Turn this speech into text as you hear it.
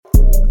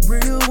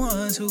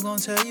ones who gon'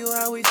 tell you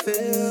how we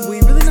feel.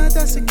 We really not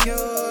that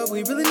secure,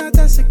 we really not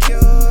that secure.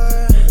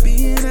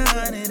 Being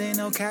 100 ain't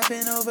no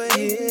capping over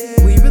here.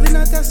 We really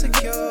not that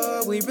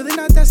secure, we really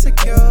not that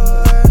secure.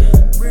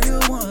 Real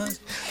ones.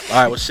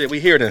 Alright, well shit, we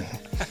here then.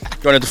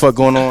 You know what the fuck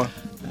going on?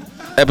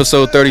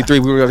 Episode 33,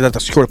 we were at the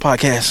Secure the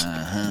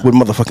Podcast with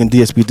motherfucking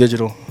DSB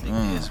Digital.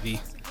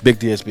 Big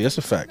DSB, that's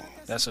a fact.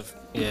 That's a,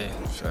 yeah.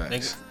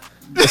 Facts.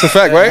 That's a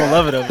fact, right? They gonna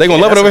love it over They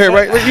gonna love it over here,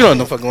 fact. right? You don't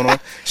know what the fuck going on.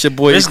 Shit,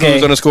 boy, This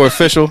Cruz game. _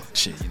 official.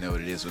 Shit, you know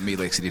what it is with me,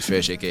 Lake City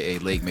Fish, aka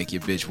Lake, make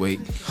your bitch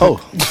wait.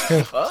 Oh,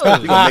 you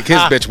gonna make his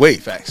bitch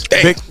wait. Facts.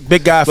 Damn.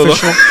 Big guy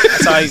official.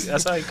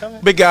 That's how you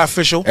coming. Big guy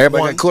official.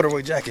 Everybody got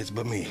corduroy jackets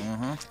but me.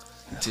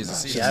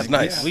 Yeah,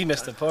 nice. We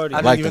missed the party. I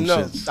didn't like even them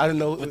know. shits. I didn't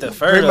know. With the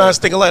fur, Great though. minds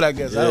think alike, I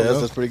guess. I Yeah, don't know.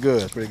 that's pretty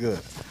good. That's pretty good.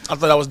 I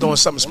thought I was doing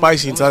something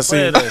spicy until I see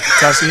Play it,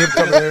 him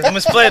come there. I'm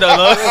play though,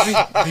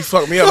 Lord. He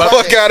fucked me up.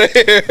 Fuck out of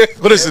here.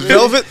 What is it,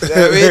 velvet? Oh,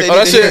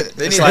 that shit.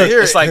 They need It's to like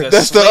hear it's it. like a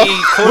That's the-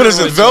 suede What is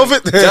it, corduroy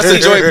velvet? That's the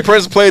joint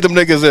Prince played them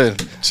niggas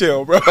in.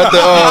 Chill, bro.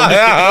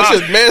 That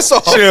shit, man,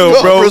 soft.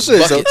 Chill, bro. Real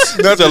shit.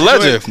 That's a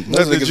legend.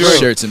 That's the That's joint.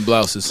 Shirts and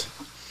blouses.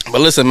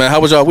 But listen, man, how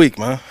was y'all week,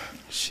 man?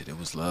 Shit, it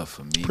was love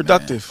for me.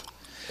 Productive.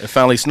 It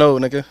finally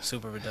snowed, nigga.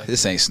 Super Man. reductive.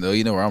 This ain't snow.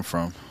 You know where I'm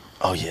from.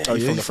 Oh yeah, Oh,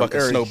 he yeah, from he the from fucking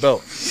Erie. snow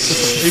belt.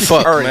 He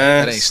Fuck, from Erie.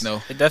 man. That ain't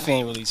snow. It definitely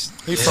ain't released.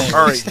 He from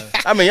Erie.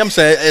 I mean, I'm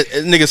saying,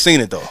 niggas seen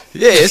it though.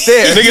 Yeah, it's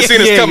there. Niggas seen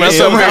it coming. That's yeah,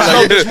 something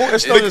right. crazy. It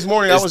snowed this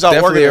morning. I It's was out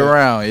definitely working.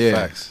 around. Yeah,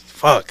 Facts.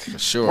 Fuck. for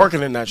sure.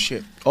 Working in that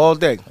shit all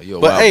day. You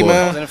a But wild hey, boy.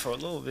 man. I was in it for a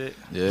little bit.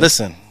 Yeah.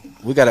 Listen,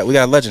 we got a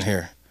legend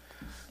here.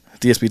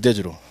 DSB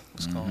Digital.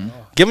 What's going on?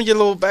 Give me your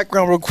little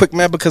background real quick,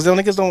 man, because them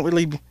niggas don't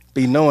really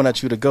be knowing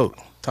that you the GOAT.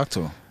 Talk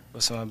to him.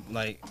 What's some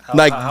like?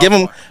 Give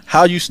them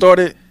how you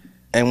started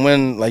and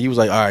when, like, you was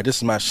like, all right, this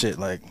is my shit.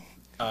 Like,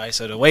 All right,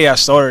 so the way I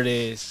started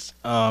is,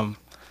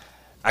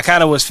 I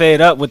kind of was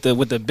fed up with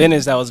the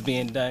business that was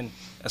being done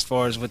as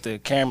far as with the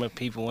camera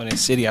people in the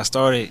city.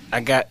 I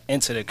got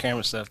into the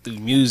camera stuff through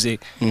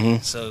music.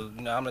 So,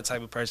 you know, I'm the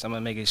type of person I'm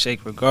gonna make it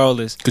shake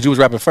regardless. because you was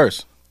rapping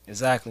first.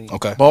 Exactly.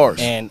 Okay. Bars.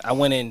 And I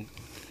went and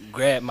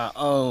grabbed my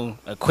own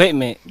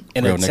equipment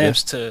in Real nigga.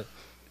 attempts to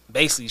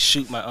basically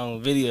shoot my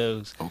own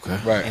videos. Okay.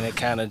 Right. And it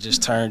kind of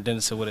just turned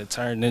into what it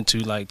turned into.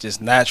 Like,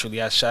 just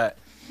naturally, I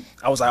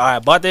was like, all right, I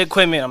bought the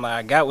equipment. I'm like,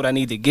 I got what I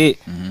need to get.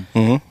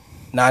 Mm-hmm.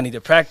 Now I need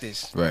to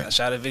practice. Right. I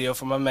shot a video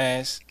for my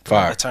mans.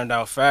 Fire. It turned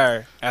out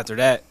fire. After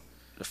that,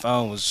 the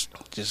phone was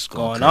just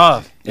going crazy.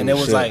 off. And Oh, it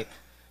was shit. like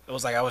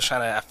I was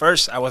trying to, at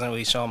first, I wasn't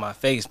really showing my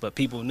face, but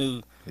people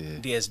knew Yeah.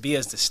 DSB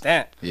as the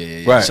stamp.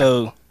 Yeah. Right.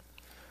 So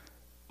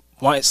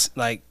once,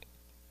 like,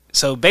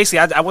 so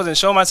basically, I wasn't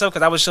showing myself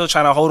because I was still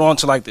trying to hold on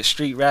to like the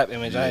street rap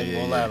image. I ain't Yeah,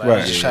 gonna yeah, lie, like, I Right.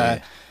 was just Yeah,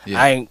 trying.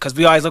 yeah. I ain't because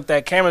we always looked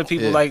at camera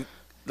people Yeah.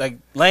 like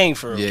lame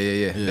for real.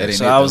 Yeah. That ain't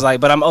So it, I was though. like,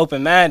 but I'm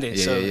open minded.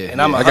 Yeah, so yeah,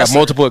 and I'm yeah. a I got hustler.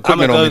 multiple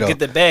equipment I'm on gonna me, go though. get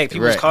the bag.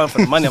 People was Right. calling for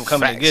the money. I'm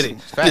coming to Facts. get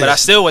it. Facts. But I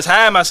still was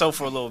hiding myself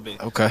for a little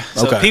bit. Okay.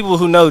 So Okay. people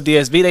who know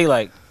DSB,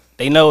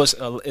 they know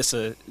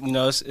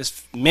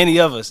it's many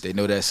of us. They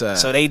know that side.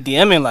 So they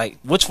DMing like,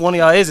 which one of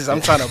y'all is this?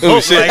 I'm trying to Oh,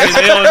 book. shit. Like,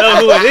 they don't know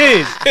who it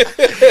is.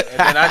 And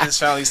then I just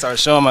finally started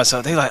showing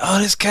myself. They like, oh,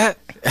 this cat,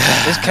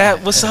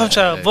 what's up,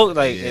 trying to book?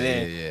 Like, Yeah, and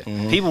then yeah.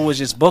 Mm-hmm. people was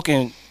just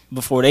booking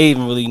before they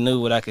even really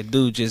knew what I could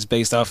do, just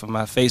based off of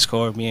my face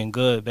card being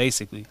good,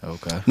 basically.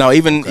 Okay. Now,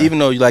 even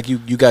though like you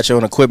got your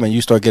own equipment,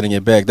 you start getting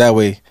your bag that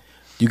way.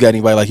 You got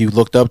anybody like you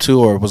looked up to,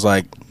 or was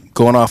like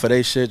going off of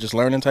their shit, just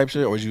learning type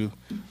shit, or was you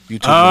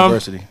YouTube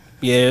University?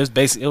 Yeah,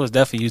 it was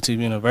definitely YouTube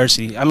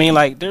University. I mean,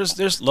 like,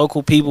 there's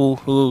local people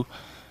who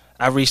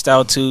I reached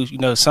out to. You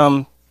know,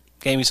 some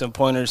gave me some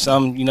pointers,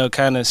 some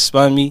kind of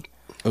spun me,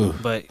 Ooh.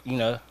 but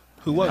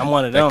Who was I'm it?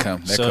 one of them. That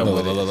come So-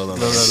 with it.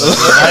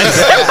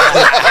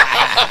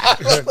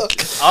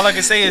 All I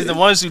can say is the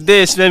ones who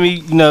did spin me,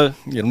 Yeah,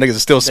 them niggas are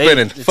still they,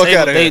 spinning. the Fuck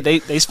table, out of here.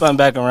 they spun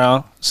back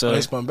around. So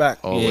They spun back.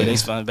 yeah, they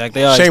spun back.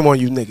 They always, Shame on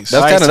you niggas.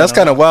 That's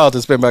kind of wild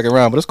to spin back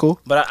around, but it's cool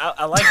but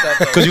I like that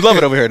though. because you love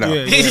it over here now.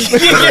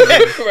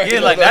 yeah,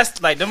 like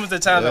that's like them was the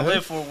times I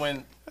lived for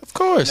when Of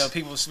course.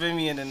 people spin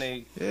me and then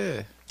they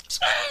Yeah.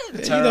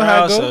 turn know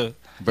how it around. go. So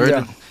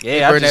Burn,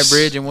 yeah, I burn that just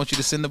bridge and want you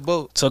to send the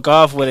boat. took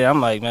off with it. I'm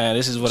like, man,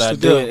 this is what I the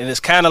do, deal. and it's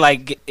kind of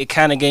like it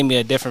kind of gave me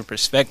a different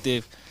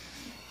perspective,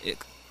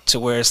 to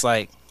where it's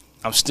like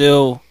I'm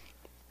still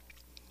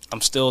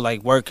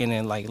like working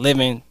and like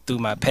living through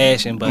my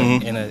passion, but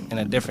in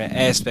a different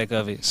aspect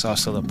of it. So I'm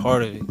still a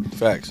part of it.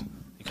 Facts.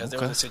 Because there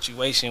was a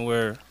situation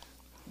where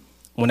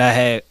when I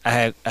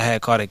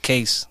had caught a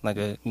case, like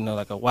a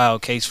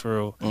wild case for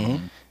real,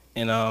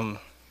 and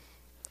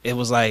it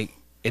was like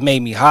it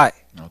made me hot,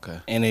 Okay.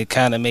 and it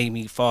kind of made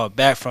me fall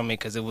back from it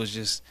because it was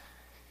just,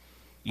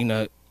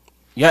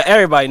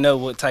 everybody know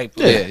what type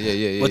of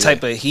Yeah. what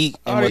type of heat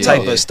and what yeah,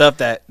 type yeah. of stuff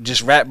that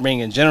just rap bring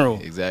in general.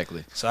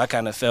 Exactly. So I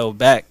kind of fell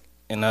back,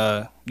 and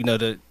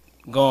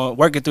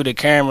working through the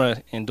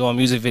camera and doing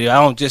music video. I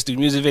don't just do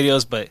music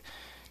videos, but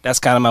that's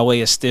kind of my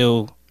way of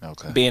still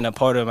Okay. being a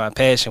part of my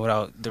passion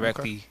without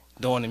directly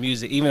doing the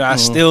music. Even though I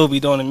still be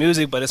doing the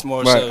music, but it's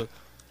more so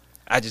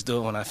I just do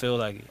it when I feel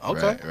like it.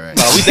 Okay. Right.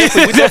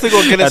 No, we definitely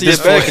gonna get into this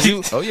your bag point.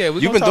 'cause you. Oh yeah,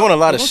 You've been doing a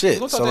lot of shit.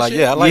 So like,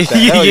 yeah, I like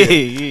that. Yeah, Hell yeah.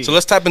 yeah. So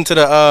let's tap into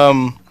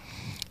the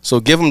So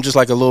give him just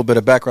like a little bit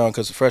of background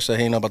because Fresh said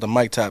he didn't know about the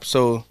mic tap.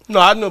 So No,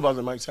 I knew about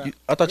the mic tap.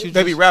 I thought you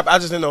They be rap. I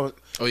just didn't know.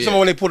 Oh, yeah. Someone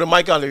when they pull the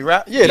mic out, they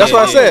rap. Yeah, that's Yeah,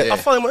 what I said. yeah. I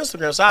follow him on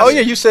Instagram. So Oh yeah,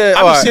 you said.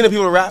 I all be right. seeing the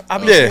people rap. I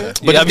be Yeah, seeing.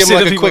 but Yeah, I just be give him seeing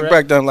like the a quick people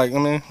breakdown. Like I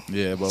mean,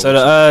 Yeah, but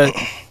So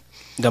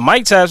the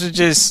mic taps are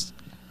just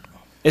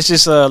it's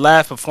just a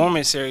live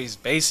performance series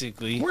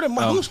basically. Where the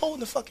mic? Who's holding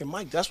the fucking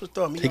mic? That's what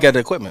throwing me. he off. got the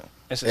equipment.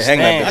 It's a They hang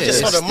that stand. bitch. I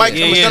just Yeah. saw the mic. Yeah,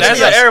 coming that's down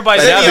what the-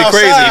 everybody They That'd be be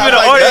crazy. outside, Even the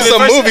like, audience- That's some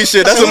first- movie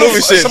shit. That's some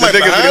movie shit. The Somebody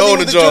nigga be behind holding me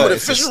the with joint. a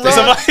fishing rod.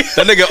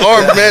 That nigga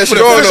arm man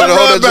strong Fishing on the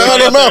rod whole behind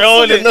joint. their mouth.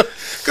 Rolling it.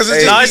 Cause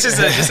No, it's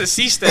it's a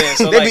C stand.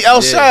 So they like, be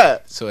outside.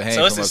 so it hangs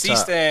so it's from a up C top.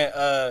 stand.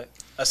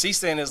 A C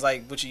stand is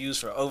like what you use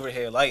for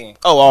overhead lighting.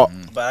 Oh,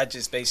 But I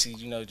just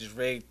basically, just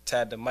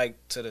tied the mic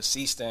to the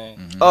C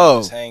stand. Oh.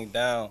 Just hang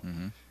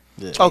down.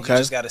 You okay.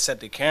 just got to set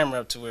the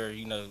camera up to where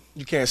You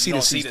can't see you the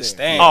don't see the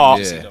stand. stand. Oh.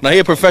 You see Yeah. the Now he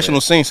a professional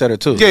scene setter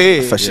too.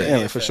 Yeah. for sure. Yeah.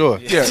 Yeah, for sure.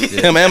 Yeah.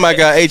 Him and my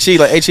guy HE,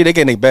 like HE, they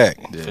getting their bag.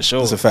 Yeah. for sure.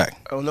 That's a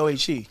fact. Oh no,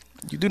 HE.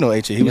 You do know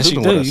HE. He was Yes, you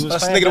hooping do. with You us. was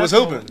That's the playing nigga that was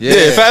basketball. hooping.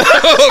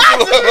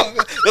 Yeah,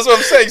 that's what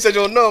I'm saying. You said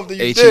you don't know him, then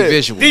you HE did.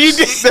 visual. You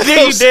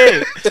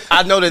did.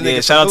 I know that nigga.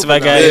 Yeah, shout out to my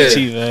hooping, guy though. Yeah.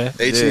 HE, man.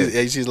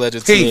 HE's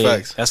legend too. Yeah,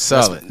 Facts. that's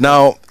Solid.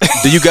 Now,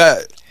 do you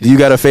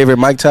got a favorite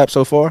mic tap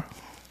so far?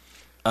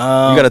 You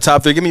got a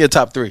top three? Give me your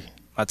top three.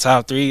 My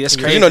top three. That's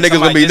crazy. You know niggas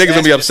gonna be- Somebody niggas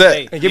gonna be just asked me upset.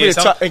 today. And give me Yeah,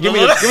 the top. And give me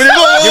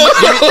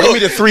some- give me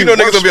the three. You know niggas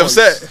worst gonna be ones.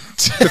 upset.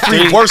 The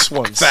three worst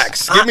ones.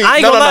 Facts. Give me I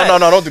ain't no, gonna lie.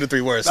 no. Don't do the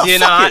three words. Yeah,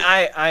 no,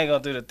 I ain't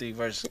gonna do the three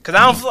verses because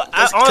I don't.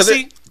 I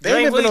honestly,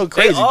 they ain't been no they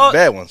crazy all-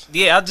 bad ones.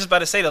 Yeah, I was just about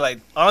to say that.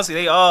 Like, honestly,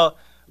 they all,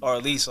 or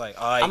at least like,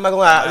 all right. I'm not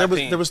gonna lie. in my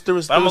opinion. There was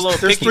But I'm a little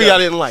there's picky, three though. I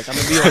didn't like. I'm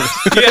gonna be honest.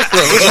 Yeah.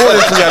 There's more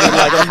than three I didn't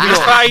like. I'm gonna be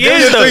honest. Probably Give me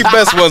is your three though.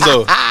 best ones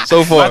though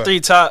so far. My three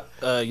top,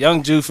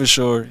 Young Jew for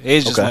sure.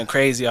 His just Okay. went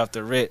crazy off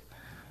the rip.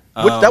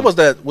 Was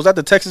that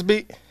the Texas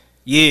beat?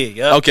 Yeah,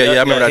 yeah. Okay, yeah,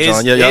 I remember that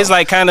joint. Yeah. It's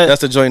like kind of. That's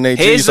the joint Nate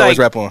G used to always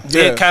rap on.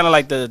 Yeah, Yeah. kind of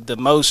like the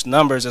most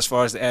numbers as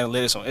far as the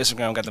analytics on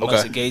Instagram. Got the most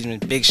Okay.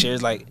 engagement, big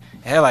shares. Like it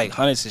had like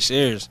hundreds of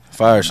shares.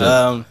 Fire shit.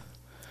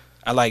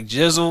 I like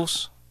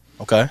Jizzles.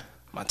 Okay.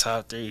 My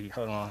top three.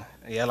 Hold on.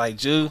 Yeah, I like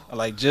Jew. I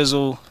like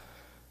Jizzle.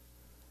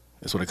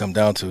 That's what it come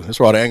down to. That's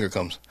where all the anger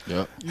comes.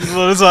 Yep.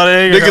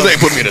 Niggas ain't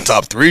put me in the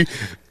top three.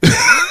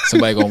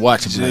 Somebody gonna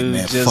watch him like,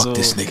 man, Jizzle. fuck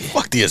this nigga.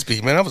 Fuck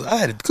DSP, man. I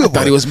had a good Thought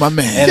one. he was my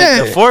man.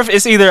 And the fourth,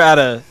 it's either out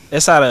of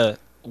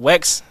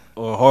Wex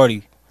or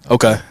Hardy.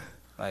 Okay.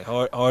 Like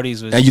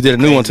Hardy's was. And you did a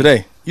new one crazy.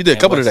 today. You did a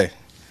And couple Wex- today.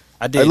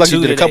 I did Lucky two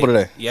you did a today. couple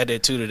today. Yeah, I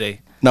did two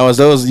today. Now, is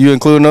those you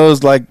including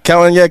those like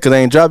counting yet? Cause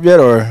they ain't dropped yet,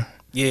 or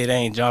Yeah, they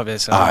ain't job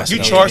at Ah, You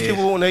Yeah. charge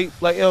people when they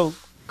like, yo,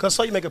 cause I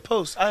saw you make a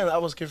post. I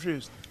was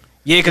confused.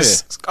 Yeah,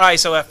 because all right.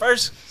 So at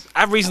first,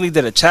 I recently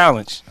did a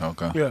challenge,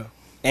 Okay. Yeah.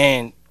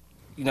 and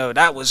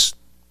that was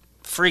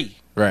free.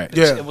 Right.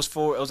 Yeah. It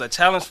was a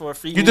challenge for a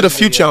free. You did a music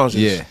few video.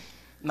 challenges. Yeah.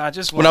 Not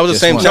just one. when I was the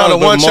Just same one. challenge, No,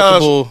 the but one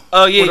challenge- multiple.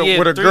 Oh yeah,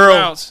 with a 3 girl.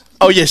 rounds.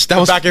 Oh yes, that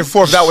was Back and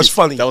forth. That was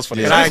funny. That was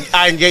funny. And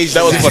I engaged.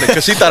 That was funny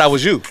because she thought I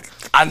was you.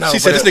 I know. She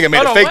said this nigga made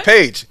a Hold on, fake what?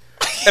 page.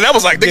 And I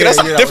was like, nigga, Yeah, that's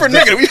yeah, a that different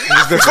was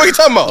nigga. What you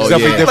talking about? Oh,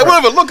 definitely yeah. different.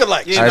 Like, what look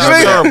alike? Yeah, You that know was what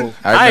I mean? terrible.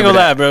 I ain't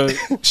remember gonna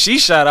lie, bro. She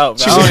shot out,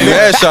 bro. She was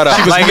mad shot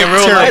out. like in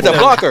real I life. had to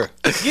block her.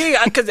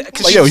 Yeah, because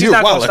Like, yo, she's you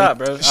not wildin'. gonna stop,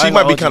 bro. She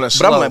might be kind of But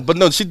slow. I'm like, but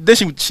no, she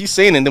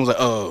seen it and then was like,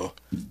 oh.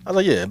 I was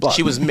like, yeah, block.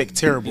 She was Mick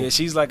terrible Yeah,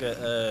 she's like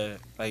a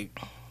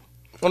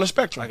on the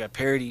spectrum. like a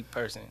parody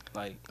person.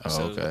 Like, Oh,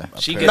 so okay.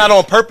 She Okay. get, Not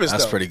on purpose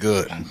That's though. pretty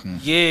good.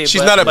 yeah.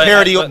 She's not a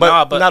parody,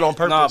 but not on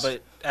purpose. Nah,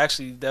 but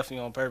actually,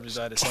 definitely on purpose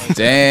at the same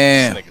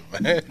time.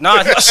 Damn.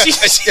 Nah, she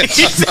said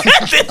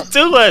this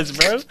to us,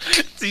 bro.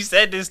 She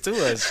said this to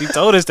us. She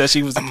told us that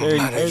she was a parody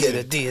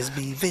person.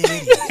 DSB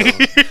video.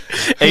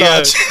 Hey, yo,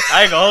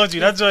 I ain't gonna hold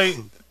you. That joint.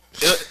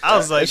 I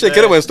was like, That shit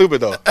could have went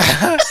stupid though.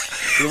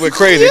 It went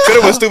crazy. It could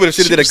have went stupid if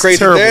she did a crazy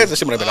terrible. dance. That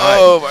shit would have been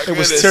Oh alright. my It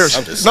was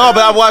goodness. terrible. No,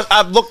 but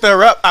I looked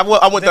her up. I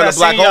went down I a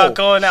black seen y'all hole.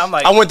 going out. I'm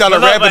like, I went down a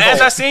but look, rabbit but as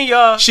hole. I seen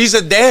y'all, She's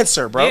a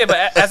dancer, bro. yeah,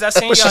 but as I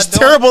seen But y'all she's doing,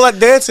 terrible at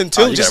dancing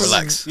too. Oh, you just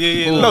gotta as, relax.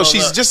 Yeah, no, look,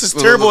 she's look. just as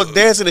terrible at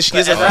dancing as she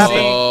is at As I rapping.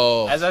 seen-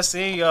 Oh. As I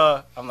seen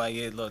y'all, I'm like,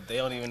 yeah, look, they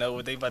don't even know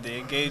what they about to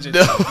engage in.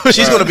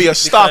 She's gonna be a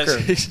stalker.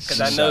 Because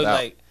I know, Shout out.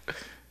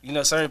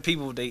 like, certain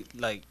people, they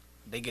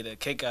get a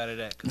kick out of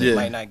that. 'Cause Yeah. they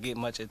might not get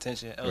much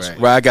attention elsewhere.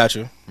 Right, I got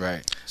you.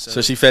 Right.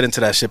 So she fed into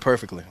that shit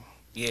perfectly.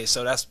 Yeah,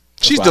 so that's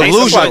She's That's why I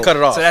delusional. cut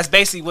it off. So that's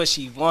basically what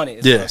she wanted.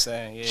 Is Yeah. what I'm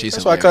saying. Yeah. She's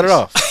That's why I cut it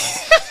hilarious.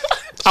 off.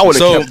 I would have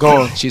So- kept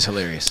going. She's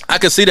hilarious. I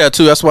could see that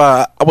too. That's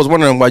why I was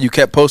wondering why you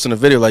kept posting the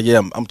video. Like,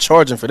 yeah, I'm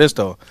charging for this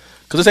though,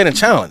 because this ain't a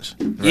challenge.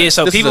 Yeah,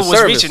 so This is people a was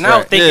service, reaching out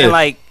right. thinking Yeah.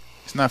 like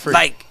It's not free.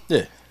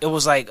 Yeah. it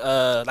was like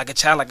a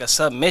child, like a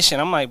submission.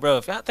 I'm like, bro,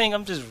 if y'all think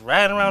I'm just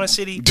riding around the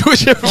city, Do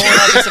it your going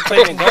out this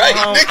equipment, going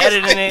home,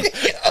 editing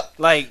it,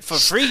 like for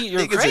free,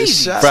 you're Niggas is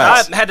crazy. shot. So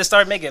Right. I had to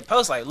start making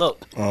posts like,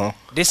 look, Uh-huh.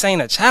 this ain't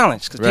a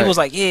challenge because Right. people was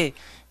like, yeah,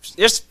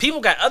 there's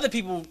people got other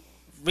people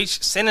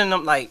sending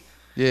them like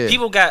Yeah.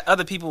 people got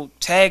other people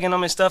tagging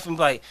them and stuff and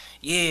be like,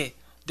 yeah,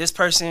 this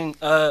person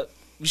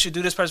you should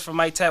do this person for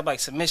Mike Tap, like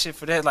submission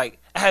for that. Like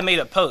I had made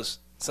a post.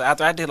 So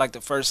after I did like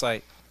the first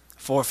like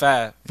 4 or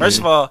 5. First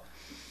of all,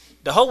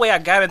 the whole way I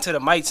got into the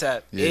Mike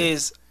Tap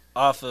is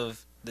off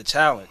of the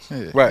challenge.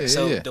 Right.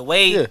 So the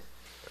way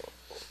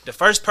the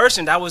first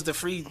person, that was the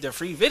free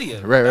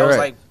video. Right, that was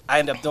right. like I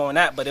ended up doing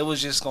that, but it was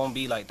just gonna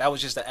be like that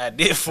was just the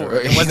idea for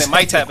it. It wasn't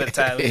Mike Tap at the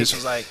time. It just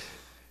was like,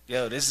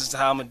 yo, this is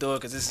how I'm gonna do it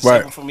because this is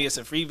simple for me. It's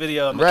a free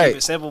video. I'm gonna keep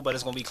it simple, but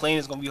it's gonna be clean.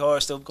 It's gonna be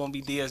hard. Still gonna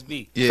be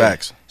DSB. Yeah.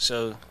 Facts.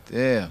 So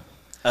Damn.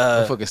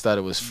 Motherfuckers thought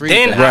it was free.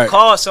 then I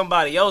called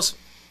somebody else,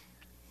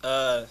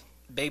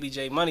 Baby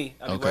J Money.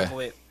 I've been working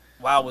with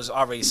while I was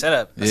already set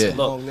up. I said,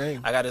 look,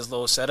 I got this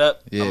little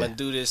setup. I'm gonna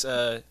do this.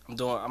 I'm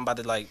about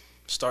to like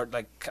start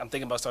like I'm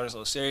thinking about starting this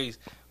little series.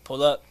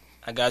 Pull up.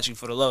 I got you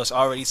for the low. It's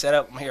already set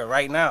up. I'm here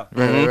right now.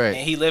 Right. And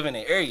he live in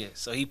the area,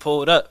 so he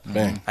pulled up.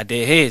 Bang. I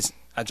did his.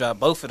 I dropped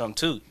both of them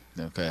too.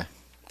 Okay.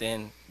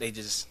 Then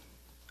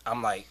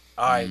I'm like,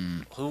 all right,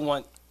 who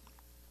want?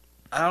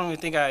 I don't even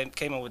think I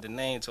came up with the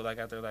name until like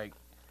after like.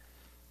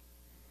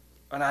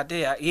 And I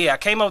did. I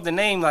came up with the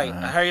name. Like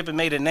I hurry up and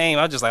made a name.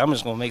 I was just like, I'm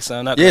just gonna make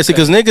something up. Yeah, see,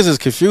 because niggas is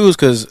confused.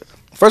 Because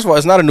first of all,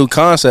 it's not a new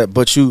concept,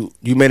 but you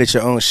made it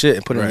your own shit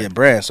and put it in your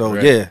brand. So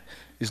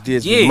it's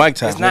DSB Mike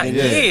Tap. It's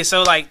not.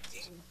 So like.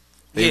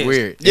 They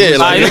weird. Yeah,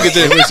 like niggas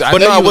did. But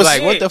no, it was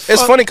like, what the fuck?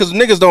 It's funny because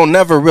niggas don't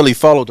never really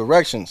follow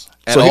directions.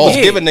 So he was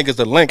giving niggas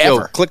the link. Yo,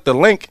 click the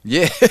link.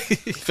 Yeah.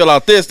 Fill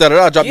out this, drop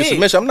your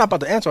submission. I'm not about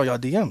to answer all y'all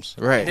DMs.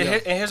 Right.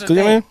 And here's the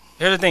thing.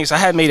 Here's the thing. So I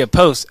had made a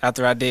post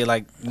after I did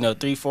like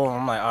 3, 4.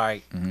 I'm like, all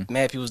right,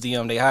 mad people's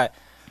DM, they hot.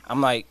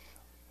 I'm like,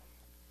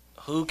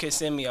 who can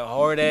send me a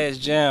hard ass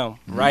jam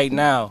right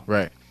now?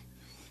 Right.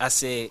 I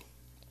said,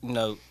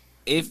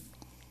 if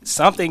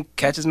something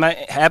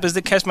happens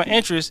to catch my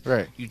interest,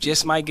 you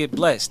just might get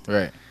blessed.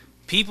 Right.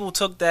 People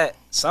took that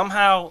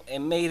somehow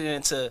and made it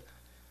into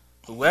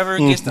whoever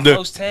gets the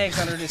most tags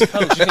under this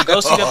post. You can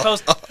go see the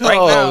post right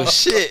now. Oh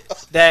shit!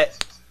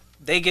 That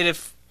they get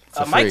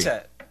a Mike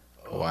Tap.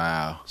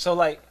 Wow. So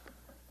like,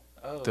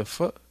 the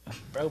fuck,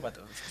 bro, about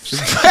to.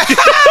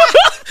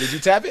 Did you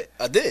tap it?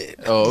 I did.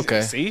 Oh,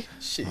 okay. See?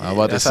 Shit. I'm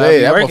about to That's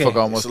say how that it be motherfucker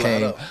working. almost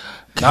came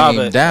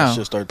but down.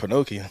 Should start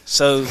Pinocchio.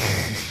 So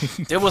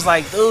there was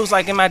like dudes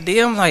like in my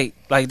DM,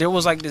 like there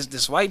was like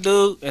this white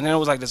dude, and then it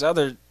was like this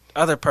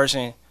other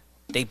person.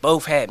 They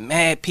both had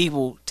mad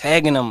people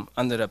tagging them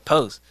under the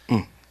post,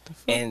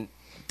 and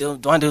the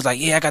one dude was like,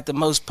 "Yeah, I got the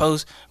most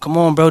posts. Come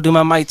on, bro, do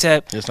my Mike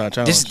Tap. It's not a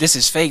challenge. This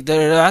is fake."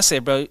 I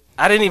said, "Bro,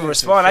 I didn't even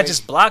respond. I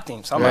just blocked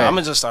him. So I'm like, I'm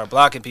gonna just start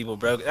blocking people,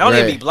 bro. I don't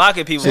even be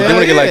blocking people. So bro. then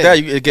when you get like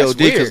that, you get OD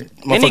because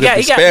And he got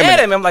mad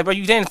at me. I'm like, bro,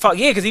 you didn't fuck.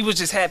 Yeah, because he was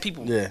just had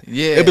people. Yeah.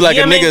 It'd be like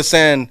You a know what I nigga mean?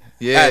 saying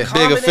at big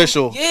Commenting.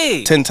 official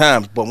 10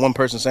 times, but one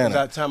person saying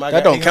that.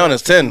 That don't count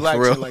as 10 for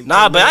real.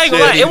 Nah, but I ain't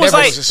gonna lie. It was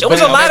like it was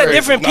a lot of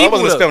different people.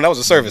 That wasn't a spam. That was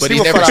a service. But he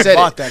People never thought I said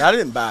bought it. that. I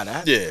didn't buy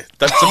that. Yeah,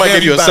 somebody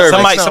give you a service.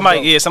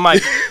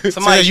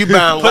 Somebody you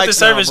buying put the likes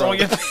service now, on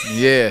bro. your.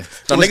 Yeah.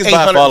 No, niggas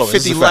buy followers.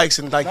 50 likes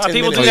in like 10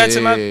 People minutes. do that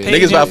to my Yeah. page.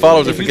 Niggas buy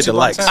followers and on forget the YouTube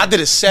likes. all the I time. did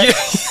a set.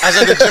 I was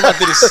at the gym. I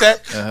did a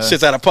set.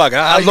 Shit's out of pocket.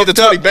 I looked at looked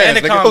up 20 bands. and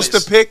the nigga. comments.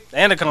 Post a pic.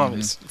 And the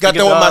comments. Got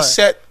done with my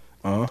set.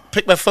 Uh-huh.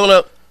 Picked my phone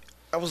up.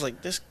 I was like,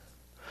 this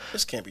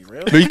can't be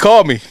real. He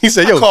called me. He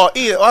said, I yo, called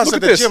Ian. I was look at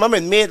at the this. gym. I'm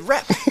in mid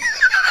rap.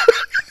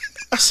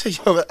 I said,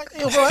 yo, bro,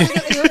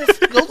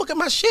 go look at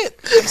my shit.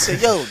 He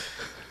said, yo,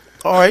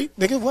 all right,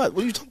 nigga, what?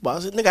 What are you talking about? I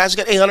said, nigga, I just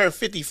got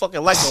 850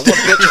 fucking likes on one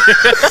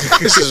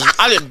picture.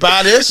 I didn't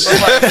buy this.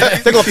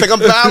 They're gonna think I'm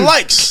buying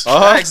likes.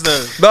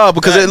 no,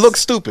 because it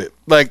looks stupid.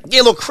 Like, Yeah,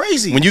 it look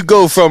crazy. when you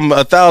go from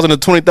 1,000 to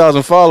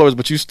 20,000 followers,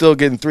 but you still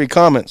getting 3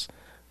 comments,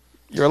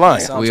 you're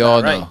lying. Sounds We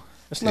all right. know.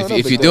 It's not If big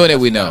you're deal. doing it,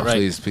 we know. Right.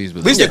 Please At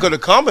believe. least they could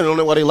have commented on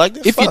it while they liked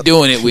it. If you're Fuck.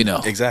 doing it, we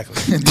know. Exactly.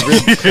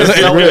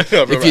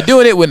 If you're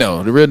doing it, we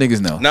know. The real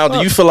niggas know. Now, do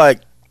you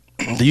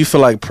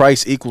feel like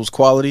price equals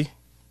quality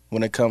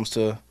when it comes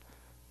to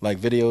like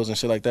videos and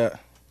shit like that?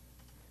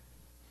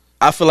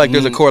 I feel like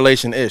there's a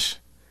correlation ish.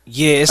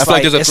 Yeah, it's I feel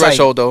like there's a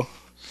threshold though.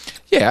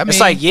 Yeah, I mean, It's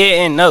like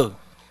yeah and no.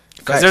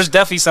 Because there's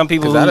definitely some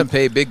people because I who done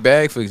paid big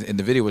bag for, and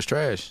the video was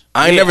trash.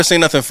 I ain't never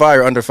seen nothing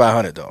fire under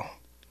 500 though.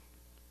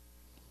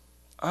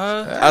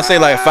 I say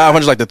like 500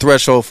 is like the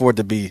threshold for it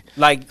to be.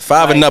 like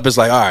 5 and up is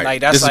like, all right,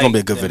 like that's this is like gonna be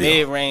a good the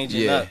video. Mid range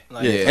and Yeah. up.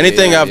 Like, Yeah,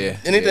 Yeah,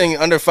 anything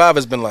under 5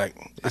 has been like,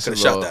 I It's could a have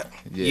shot low- that.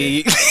 Yeah,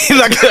 Yeah.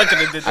 I could have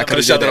did that. I could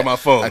have shot that on my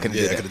phone. I coulda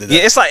Yeah, did I that. could have did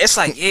Yeah, that. it's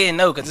like yeah and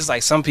no, because it's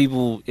like some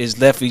people is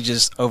definitely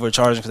just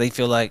overcharging because they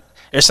feel like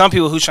there's some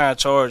people who trying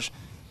to charge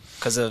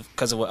because of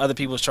what other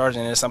people's charging,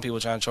 and there's some people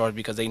trying to charge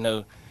because they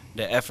know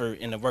the effort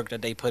and the work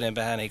that they put in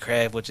behind their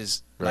craft, which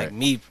is like Right.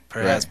 me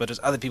perhaps, Right. but there's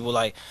other people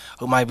like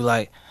who might be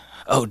like,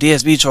 oh,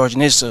 DSB charging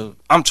this, so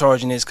I'm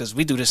charging this because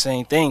we do the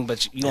same thing,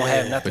 but you don't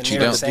have nothing but you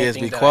near don't. the same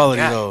thing DSB that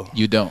quality I got. though.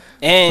 You don't.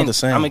 And Not I'm the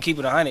same. gonna keep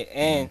it 100.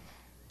 And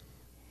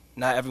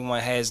not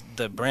everyone has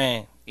the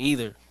brand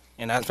either,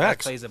 and that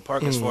Facts. plays a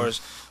part as far as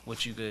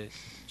what you could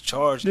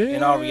charge.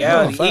 In all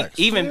reality, no, facts.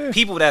 even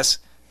people that's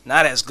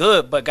not as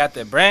good but got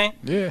the brand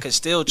Yeah. could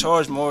still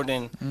charge more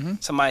than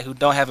somebody who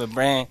don't have a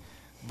brand,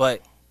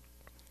 but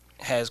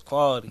has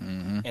quality,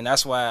 and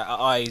that's why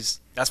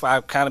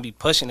I kind of be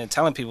pushing and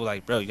telling people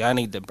like, bro, y'all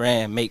need to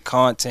brand, make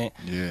content.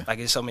 Yeah. Like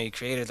there's so many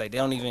creators, like they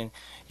don't even.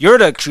 You're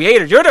the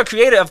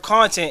creator of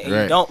content, and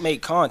you don't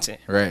make content.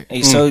 Right.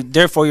 And so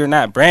therefore, you're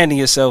not branding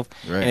yourself.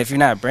 Right. And if you're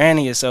not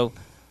branding yourself,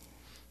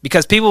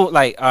 because people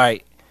like, all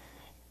right,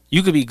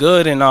 you could be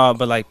good and all,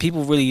 but like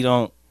people really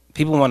don't.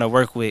 People want to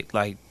work with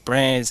like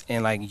brands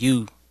and like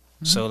you.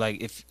 So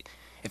like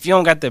if you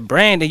don't got the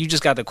brand, then you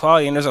just got the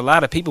quality. And there's a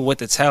lot of people with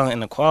the talent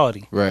and the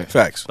quality. Right.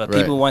 Facts. But Right.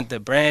 people want the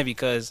brand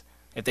because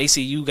if they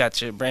see you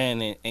got your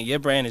brand and your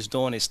brand is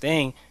doing its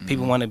thing,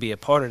 people want to be a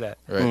part of that.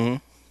 Right.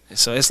 Mhm.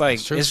 So it's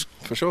like true. it's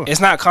For sure. it's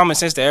not common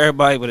sense to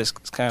everybody, but it's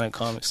kind of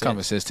common sense.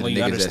 Common sense to the when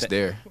you niggas that's understand-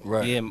 there.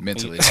 Right. Yeah,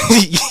 mentally.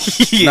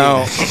 yeah. Now,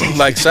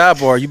 like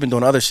sidebar, you've been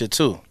doing other shit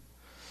too.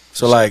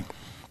 So like,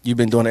 you've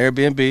been doing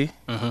Airbnb,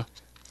 Mhm.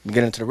 you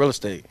get into the real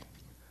estate.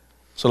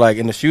 So like,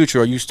 in the future,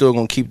 are you still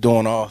gonna keep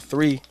doing all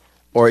three,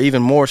 or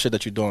even more shit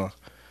that you're doing,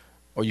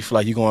 or you feel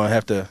like you're gonna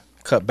have to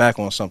cut back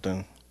on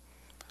something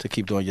to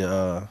keep doing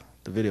your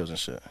the videos and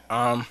shit?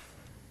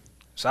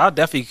 So I'll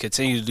definitely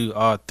continue to do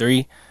all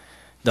three.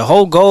 The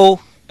whole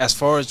goal, as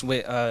far as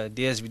with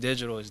DSB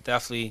Digital, is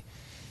definitely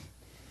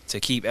to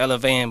keep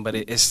elevating, but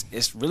it's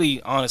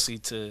really honestly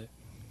to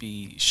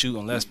be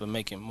shooting less but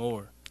making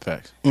more.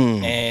 Facts.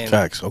 And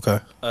Facts. Okay.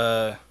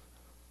 I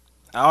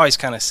always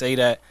kind of say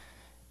that,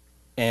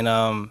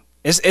 and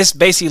it's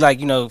basically like,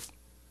 you know,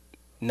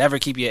 never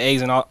keep your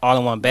eggs in all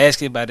in one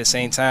basket, but at the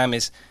same time,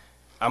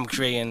 I'm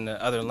creating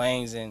the other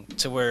lanes and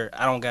to where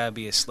I don't gotta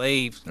be a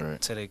slave Right.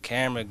 to the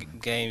camera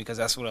game, because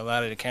that's what a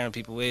lot of the camera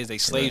people is. They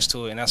slaves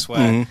to it, and that's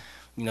why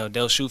you know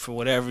they'll shoot for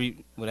whatever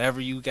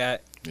you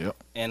got. Yep.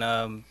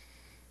 And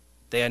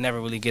they'll never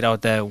really get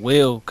out that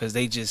will because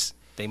they just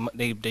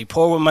they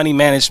poor with money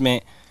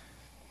management,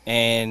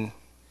 and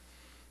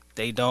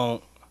they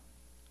don't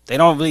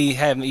really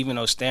have even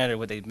no standard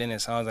what they've been in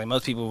songs. Like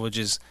most people would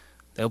just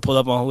they'll pull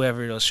up on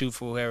whoever, they'll shoot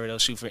for whoever, they'll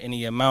shoot for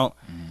any amount,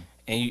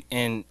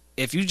 and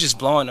if you just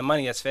blowing the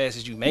money as fast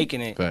as you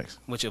making it Facts.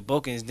 with your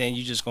bookings, then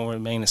you just gonna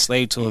remain a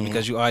slave to it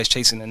because you're always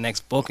chasing the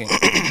next booking.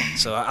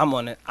 So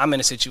I'm in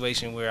a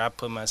situation where I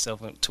put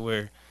myself to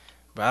where,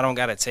 but I don't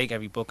gotta take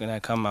every booking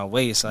that come my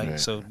way. It's like, Right.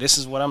 so this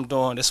is what I'm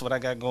doing, this is what I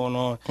got going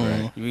on.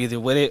 Right. You either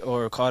with it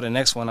or call the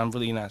next one. I'm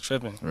really not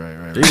tripping. Right.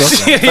 Right. There you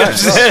go. You know what I'm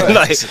saying?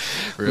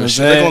 Like, Real you know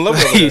shit. what I'm They gonna love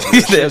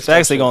it. saying?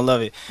 Facts, they gonna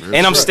love it. Real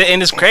And I'm shit. still,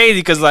 and it's crazy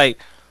because like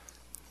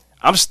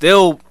I'm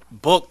still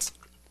booked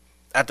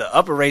at the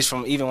upper rates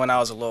from even when I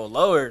was a little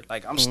lower.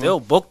 Like I'm still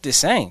booked the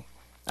same.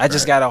 I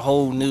just got a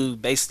whole new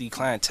basically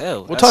clientele.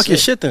 Well, That's talk your it.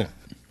 shit then.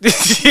 You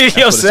know what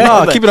I'm saying? Nah,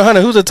 Like, keep it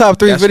 100. Who's the top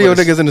three That's video what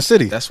it's- niggas in the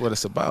city? That's what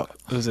it's about.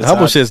 who's The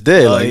humble shit's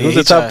dead. Oh, Like, yeah, who's he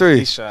the top try- three?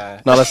 he's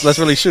trying. No, let's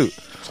really shoot.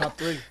 Top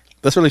three.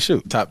 Let's really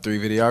shoot. Top 3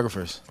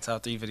 videographers.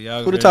 Top three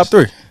videographers. Who the top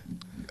three?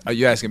 Are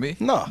you asking me?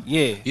 No.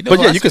 Yeah. You But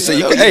who yeah, I you can say- say-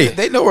 you yo, can- hey.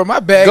 they know where my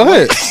bag. Go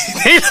went.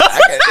 ahead.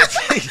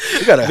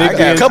 You got I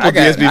got a couple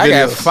DSB I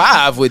got videos.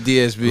 5 with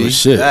DSB. Oh,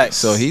 shit. Facts.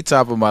 So he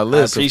top of my I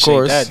list, of appreciate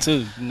course. that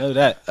too. You know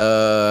that.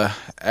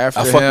 After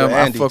I fuck him, with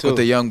Andy, I fuck too. with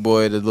the young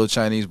boy, the little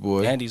Chinese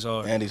boy. Andy's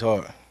hard. Andy's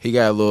hard. He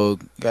got a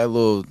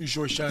little You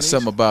sure it's Chinese?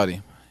 something about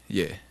him.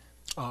 Yeah,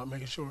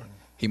 Making sure.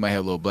 he might have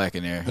a little black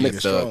in there. That He a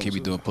nigga thug. strong, He be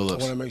too. doing I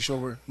pull-ups. want to make sure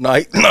we're No,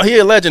 he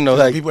a legend though.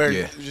 Like, people are,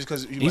 yeah. just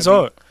because He's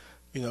hard.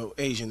 You know,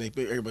 Asian.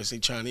 Everybody say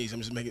Chinese. I'm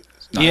just making.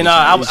 Yeah, no,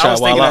 I was try to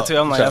thinking wild that out. too.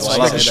 I'm like, Try that's to why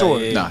wild I out. said Sure.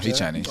 that. Yeah. Nah, he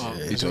Chinese. Oh,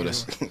 He told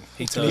us.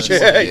 He told us.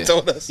 yeah, he Yeah.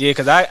 told us. Yeah,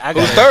 because I got,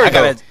 Who's third, I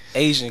got though? an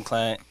Asian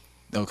client.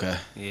 Okay.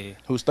 Yeah.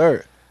 Who's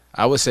third?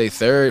 I would say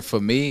third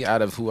for me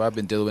out of who I've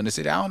been dealing with in the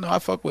city. I don't know. I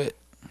fuck with.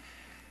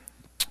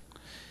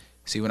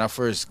 See, when I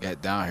first got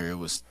down here, it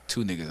was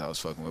 2 niggas I was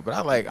fucking with. But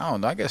I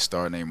don't know. I guess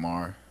Star named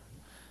Mar.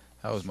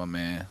 That was my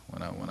man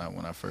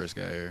when I first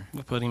got here.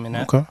 We put him in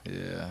that. Okay.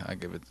 Yeah, I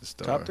give it to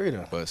Star. Top 3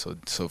 then. But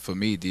so for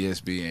me,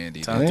 DSB,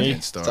 Andy, Top then 3.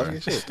 Star. Top 3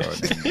 shit. Star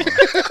named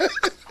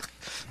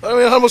Mar. I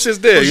mean, how much is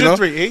there? Who's You your know.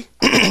 three?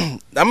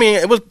 I mean,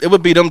 it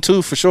would be them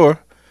two for sure.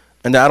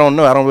 And I don't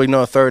know. I don't really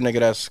know a third nigga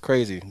that's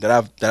crazy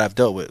that I've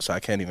dealt with. So I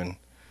can't even.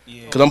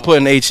 Yeah. Because I'm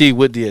putting HE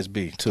with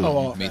DSB too.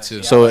 Oh, Me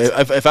too. So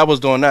if I was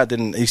doing that,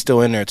 then he's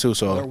still in there too. They're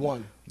So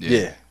one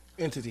yeah.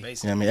 entity.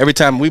 Yeah, I mean, every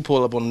time we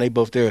pull up on them, they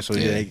both there. So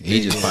yeah,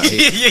 he just yeah,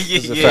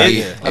 It's a yeah, fact,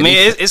 yeah. yeah. I mean,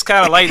 it's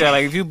kind of like that.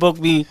 Like if you book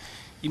me,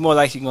 you more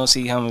likely gonna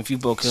see him. If you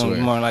book him, Swear.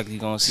 you more likely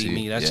gonna see See,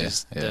 me. That's yeah,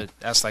 just yeah.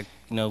 that's like,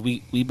 you know, we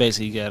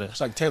basically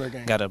It's like Taylor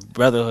gang. got a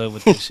brotherhood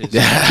with this shit. So,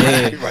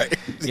 yeah, right.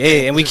 yeah,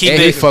 and we keep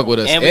And it. he fuck with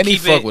us. And we And he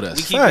keep fuck it. with us.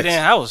 We keep Facts. it in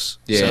house.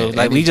 Yeah, So and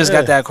like we he- just yeah.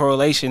 got that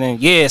correlation, and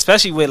yeah,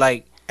 especially with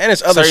like And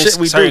it's other certain, shit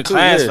we certain do too.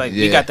 clients, Yeah. like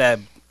Yeah. we got that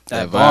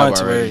That vibe bond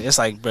to where already. it's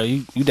like, bro,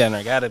 you down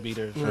there gotta be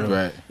there, for real.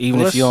 Right.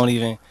 Even Well, if you don't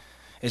even.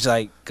 It's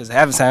like, because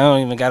half the time I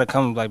don't even gotta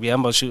come. Like, yeah, I'm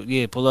about to shoot.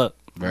 Yeah, pull up.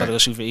 I'm about Right. to go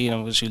shoot for E.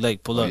 I'm gonna shoot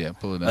lake. Pull Oh, up. yeah,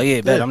 pull it Oh up.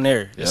 yeah, bet Yeah. I'm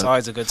there. It's Yep.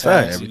 always a good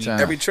time. Facts. Every We- time.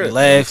 Every We trip.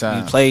 laugh, Every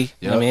we time. play.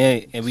 You know what I Yep.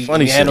 mean? And we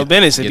Funny handle shit.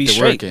 business and Get be the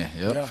straight. work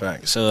in. Yep. Yeah.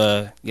 Facts.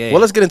 So yeah. Well,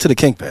 let's get into the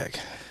kink bag.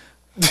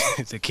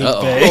 the king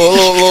Uh-oh.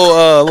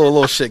 bag.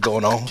 Little shit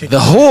going on. The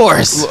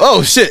horse.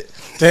 Oh shit.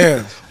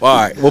 Damn. All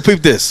right. Well,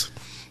 peep this.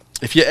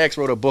 If your ex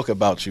wrote a book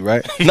about you,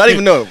 right? Not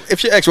even know.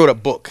 If your ex wrote a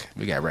book,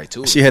 We got right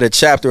to it. she had a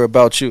chapter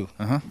about you.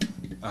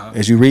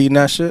 Is you reading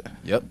that shit?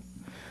 Yep.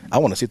 I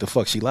want to see what the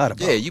fuck she lied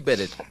about. Yeah, you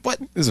better. What?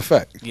 This is a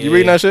fact. Yeah, You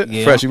reading that shit?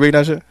 yeah. Fresh, you reading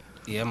that shit?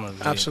 Yeah, I'm gonna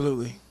read it.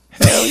 Absolutely.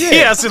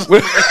 Yeah,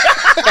 absolutely.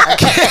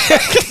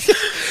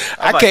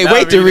 I can't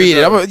wait to read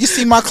it. You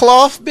see my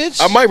cloth,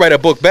 bitch? I might write a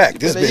book back.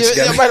 This bitch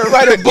You got might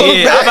write a book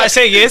Yeah, I'm back. about to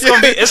say it's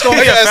gonna be I a gotta see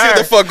what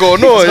the fire. fuck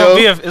going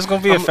on, It's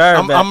gonna be a fire.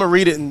 I'm back. gonna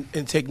read it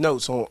and take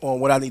notes on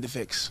what I need to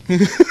fix.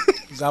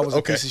 Because I was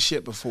a piece of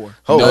shit before.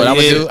 You know what I'm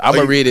gonna yeah. do? I'm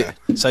gonna read it.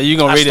 So you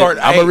gonna read it?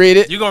 I'm gonna read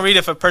it. You gonna read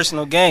it for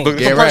personal gain. But-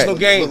 Yeah, For right. personal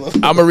gain.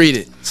 I'm gonna read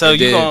it. So And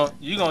you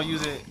then gonna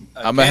use it?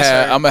 I'm gonna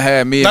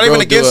have me. And Not bro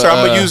even against do her. a,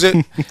 I'm gonna use it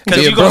because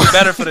Yeah, you're gonna bro. be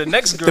better for the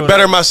next girl. to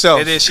better myself.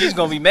 And then she's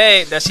gonna be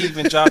mad that she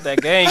even dropped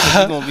that game. 'Cause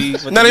you gonna be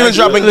with Not the even next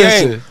dropping girl.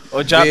 game.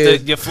 or drop Yeah.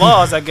 your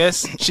flaws. I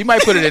guess. She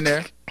might put it in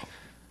there,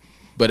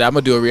 but I'm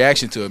gonna do a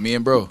reaction to it. Me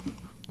and bro,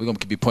 we're gonna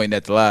be pointing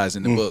at the lies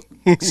in the book.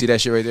 See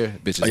that shit right there?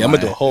 Bitch is Like, I'm gonna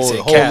do a lying. whole, Said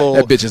whole cap. little.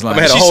 That bitch is lying.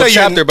 I'm gonna have a She whole say you-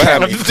 chapter behind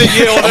me.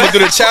 I'm gonna do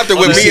the chapter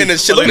with me and the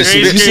shit. Look at this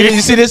Green shit. You see this?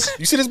 You see this?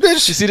 You see this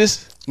bitch? You see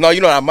this? No,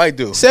 you know what I might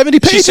do. 70 She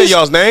pages. said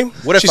y'all's name.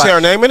 What if She say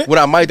her name in it? What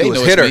I might They do is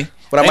know hit it's her. me.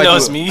 What I They might know do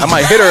it's is me. I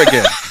might hit her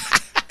again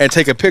and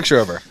take a picture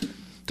of her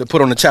to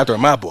put on the chapter of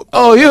my book.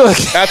 Oh, you.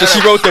 After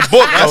she wrote the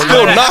book, I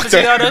still that knocked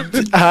happened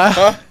to her. y'all,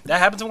 though? That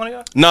happened to one of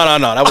y'all? No,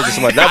 that wasn't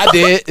somebody. I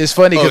did. It's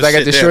funny because Oh, I got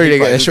shit, the damn, shorty. he They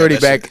got probably a did shorty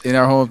that back in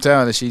our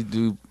hometown, and she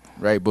do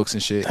write books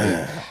and shit.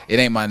 It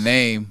ain't my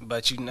name,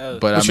 But you know.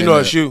 but I'm you in know the,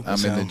 it's you.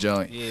 I'm in the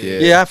joint. Yeah.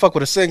 Yeah, I fuck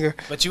with a singer.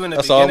 But you in the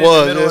That's all it beginning,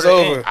 was. the middle, It's or the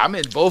over. end? I'm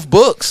in both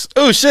books.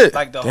 Oh shit!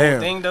 Like the Damn. whole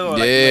thing though. Or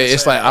Yeah,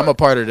 it's like I'm a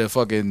part of the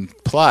fucking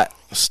plot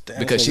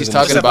because she's niggas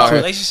talking Except about for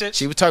her. relationships.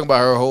 She was talking about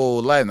her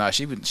whole life. Nah,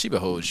 she been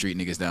holding street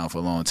niggas down for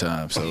a long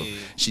time. So Yeah.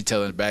 she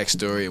telling the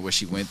backstory of what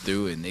she went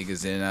through and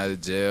niggas in and out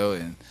of jail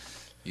and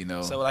you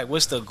know. So like,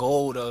 what's the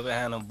goal though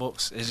behind them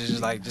books? Is it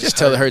just like just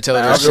telling her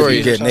Nah, story.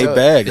 she getting they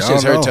bag. It's I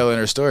just don't her know. telling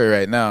her story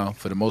right now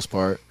for the most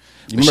part.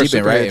 You But remember she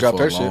been Superhead writing dropped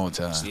for her a shit? long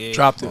time. Yeah.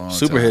 Dropped it. Long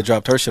Superhead time.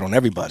 dropped her shit on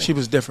everybody. She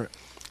was different.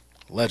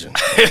 Legend.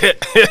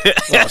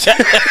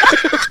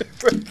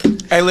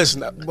 Hey,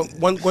 listen.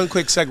 One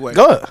quick segue.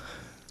 Go ahead.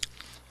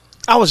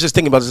 I was just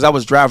thinking about this. I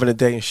was driving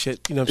today and shit.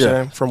 You know what I'm Yeah.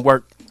 saying? From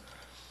work.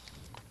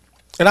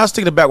 And I was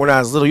thinking about when I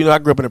was little. You know, I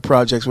grew up in the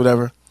projects,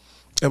 whatever.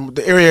 And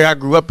the area I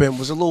grew up in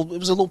was a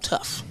little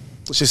tough.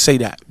 Let's just say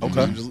that.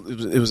 Okay.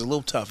 It was a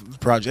little tough. The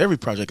project. Every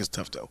project is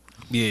tough though.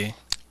 Yeah.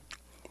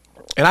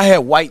 And I had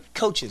white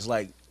coaches,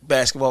 like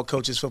basketball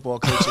coaches, football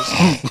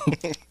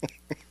coaches.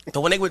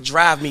 But when they would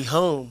drive me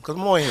home, because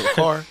I'm only in a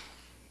car,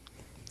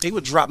 they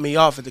would drop me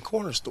off at the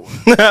corner store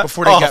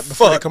before they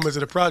before they come into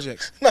the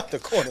projects. Not the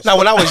corner. Now,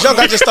 when I was young,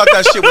 I just thought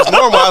that shit was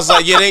normal. I was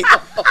like, yeah,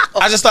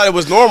 I just thought it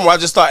was normal. I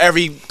just thought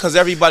because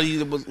everybody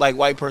that was like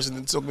white person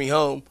that took me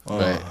home,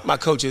 Right. my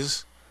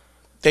coaches,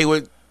 they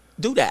would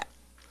do that.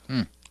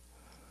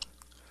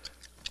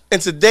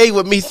 And today,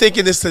 with me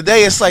thinking this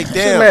today, it's like,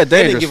 damn, mad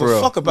they didn't dangerous give for a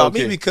real. fuck about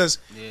Low-key. me because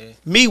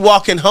me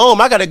walking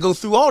home, I got to go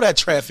through all that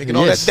traffic and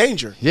all that Yes.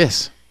 danger.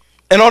 Yes.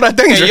 And all that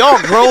danger. And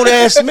y'all grown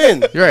ass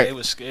men. You're They right.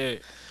 was scared.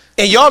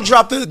 And y'all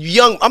dropped the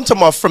young, I'm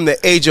talking about from the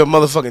age of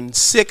motherfucking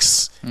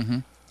 6.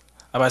 I'm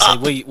about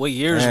to say, what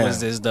years Man. was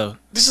this though?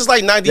 This is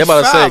like Yeah, 95,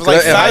 about to say, 'cause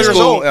like in 5 years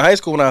old. high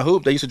school when I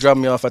hooped, they used to drop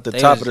me off at the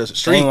top of the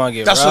street.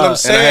 That's what I'm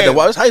saying. And I had to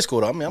watch. It's high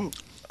school though. I mean, I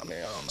don't know.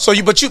 So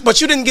but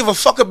you didn't give a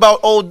fuck about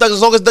old Doug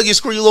as long as Doug you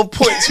score your little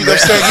points. You know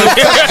what I'm saying?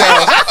 You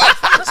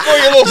touchdowns. Score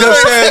your little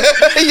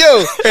points. You know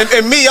what I'm saying? Yo,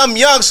 and me, I'm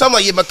young, so I'm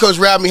like, yeah, my coach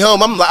ride me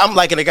home. I'm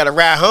like, I got to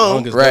ride home.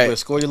 Long as Right. Douglas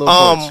score your little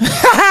points.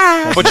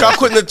 But y'all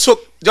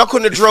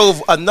couldn't have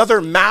drove another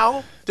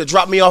mile to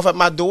drop me off at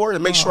my door to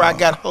make sure I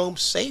got home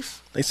safe.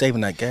 They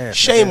saving that gas.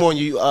 Shame on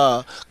you,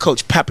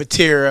 Coach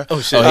Papatera. Oh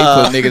shit.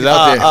 Oh, he put niggas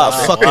out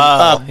there.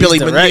 Fucking Billy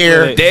He's direct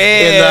Manier. with it.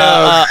 Damn.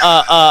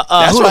 And,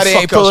 That's who why the they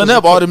fuck ain't else pulling was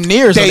up it? all them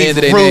nears on the Dave end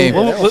of their Rue.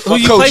 name. Who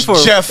you Coach play for?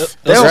 Jeff. They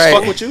That's don't right.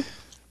 fuck with you.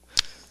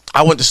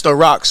 I went to Stowe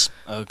Rocks.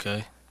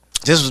 Okay.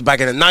 This was back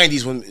in the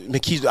 90s when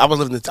McKees,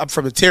 I'm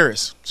from the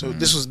Terrace. So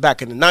this was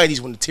back in the 90s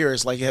when the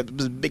Terrace, like, had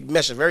this big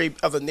mesh of every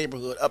other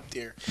neighborhood up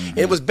there. And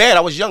it was bad. I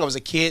was young. I was a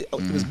kid.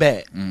 It was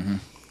bad.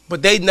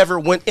 But they never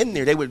went in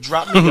there. They would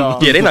drop me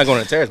off. Yeah, they not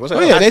going to terrace. What's that?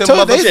 Oh, yeah, At they the told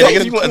mother- they, Yeah, they,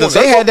 niggas, you want the they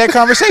circle? had that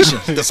conversation.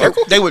 The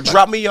circle? They would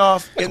drop me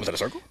off. Was that a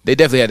circle? They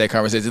definitely had that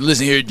conversation.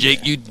 Listen here, Jake.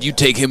 You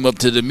take him up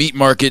to the meat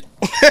market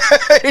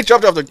He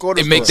dropped off the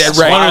quarter and make store.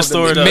 that right. Corner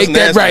store, though. Make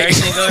that right.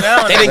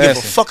 They didn't give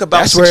a fuck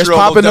about That's where it's 6-year-old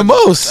popping the Doug.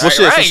 most. Well,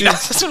 shit, Right,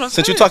 since, that's what I'm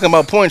since you're saying. talking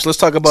about points, let's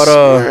talk about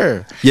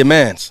Sure. your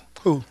mans.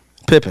 Who?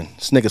 Pippen.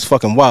 This nigga's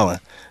fucking wildin'.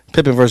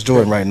 Pippen versus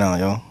Jordan right now,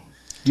 yo.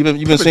 You been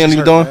Pippen seeing just what he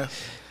hurt, doing? man.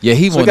 Yeah,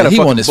 he So we got a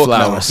won fucking his book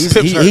now. flowers. He's-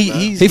 Pips hurt,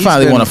 man. He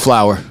finally won a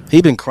flower.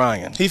 He been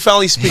crying. He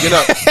finally speaking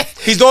up.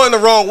 He's doing it the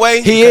wrong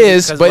way. He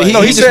is, but he, No,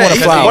 he he just said won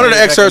a flower. one of the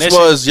excerpts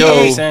was, You know what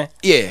yo, he's saying?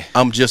 Yeah,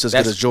 I'm just as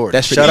good as Jordan.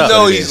 that's Shut pretty- up. You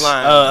know It he's is.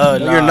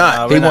 lying. You're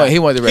not. we're he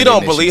won the He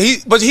don't recognition.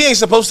 believe but he ain't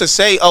supposed to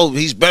say, "Oh,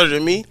 he's better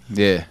than me."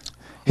 Yeah,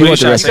 He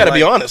wants the You rest. gotta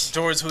be honest.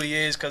 Jordan's who he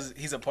is because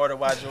he's a part of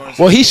why Jordan's.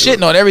 Well, he's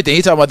shitting on everything.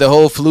 He talking about the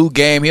whole flu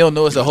game. He don't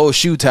know it's a whole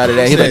shoe tie to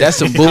that. He's like, that's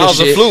some bullshit. How's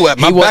the flu at?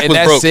 My He back wasn't was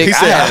that broke. sick. He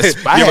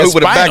said, I had with a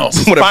back, spinal.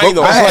 with a broke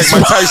Spinal. back. It's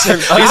like Mike Tyson.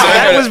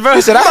 That was bro.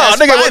 He said, I had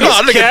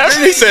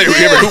Nigga, he said, you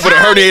ever hoop with a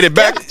herniated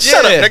back?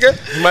 Shut up, Yeah.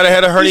 nigga. You might have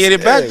had a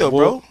herniated back though,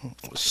 bro.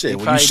 Shit, well,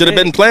 you probably should have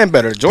did. been playing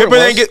better. Jordan Pippen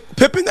was. ain't get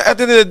Pippen. At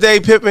the end of the day,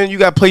 Pippen, you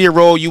got to play your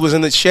role. You was in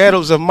the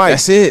shadows of Mike.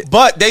 That's it.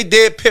 But they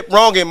did Pip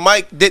wrong, and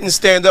Mike didn't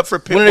stand up for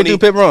Pip. When did they do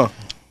Pip wrong?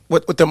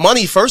 With the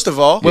money, first of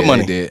all, What Yeah,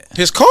 money? he did.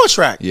 his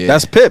contract. Yeah.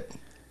 That's Pip.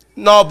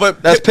 No,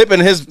 but That's Pip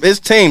and his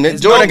team.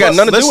 Jordan ain't got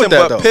nothing to do with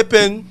that, though.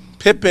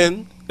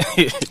 Pippen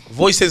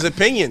voiced his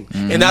opinion,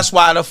 and that's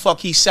why the fuck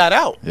he sat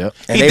out. Yep.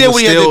 And He they did was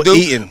what he had to still do.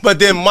 eating. But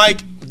then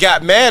Mike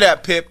got mad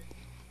at Pip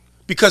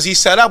because he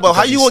sat out. But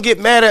how you gonna get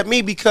mad at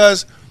me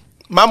because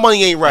my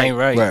money ain't right? Ain't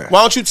right. Right.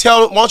 Why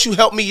don't you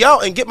help me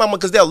out and get my money?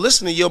 Because they'll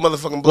listen to your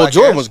motherfucking black Well,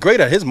 Jordan ass. was great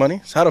at his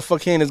money. So how the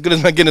fuck he ain't as good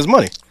as getting his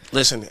money?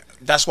 Listen,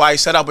 that's why he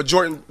set out. But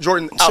Jordan was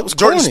Jordan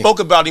corny. spoke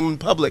about him in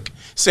public,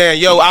 saying,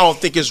 "Yo, I don't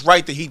think it's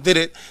right that he did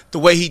it the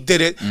way he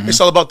did it. Mm-hmm.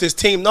 It's all about this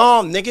team."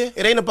 No, nigga,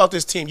 it ain't about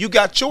this team. You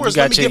got yours.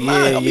 You Let got me get your-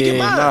 mine. yeah, Let me get yeah.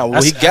 mine. Nah,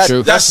 well, That's- he got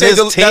true. that's That's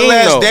his that team,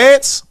 last though.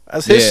 dance.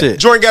 That's his Yeah. shit.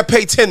 Jordan got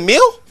paid $10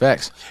 million,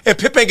 Facts. and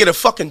Pip ain't get a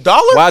fucking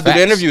dollar. Why do the Facts.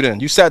 interview then?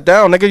 You sat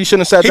down, nigga. You shouldn't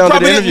have sat He down.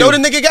 probably Did the didn't interview.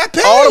 know the nigga got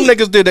paid. All them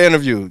niggas did the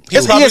interview.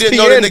 He probably didn't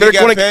know the nigga they're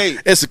got gonna- paid.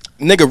 It's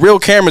nigga real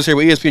cameras here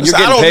with ESPN. You're So I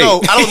getting don't paid.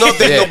 know. I don't know if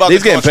they Yeah, know about he's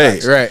the getting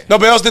contracts. paid. Right.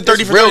 Nobody else did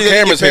 30 for Real 30. They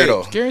didn't cameras get here paid.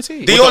 though.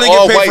 Guaranteed. They With only the get paid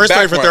all-white for his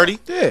 30 for background.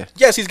 30. Yeah.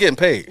 Yes, he's getting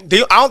paid.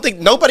 I don't think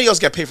nobody else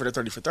got paid for the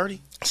 30 for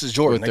 30. This is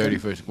Jordan. With nigga. 30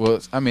 first. Well,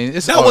 I mean,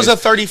 it's That always, was a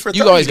 30 for 30.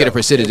 You always get a though.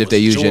 percentage if they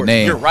use your Jordan.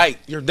 name. You're right.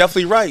 You're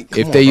definitely right.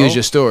 If they use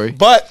your story.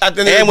 But at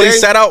the end And of the when day, he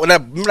sat out, when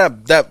that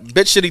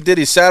bitch shit he did,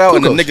 he sat out,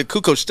 and the Kukoc. nigga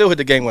Kukoc still hit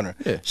the game winner.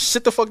 Yeah.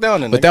 Sit the fuck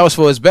down, then. But nigga. that was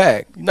for his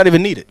bag. You're not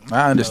even needed.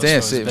 I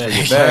understand That sitting was for for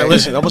your his man, bag.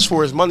 listen, that was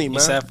for his money, man.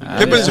 Exactly.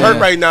 Pippen's Yeah. hurt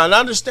right now, and I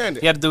understand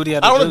it. He had to do what he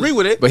had to I do. don't agree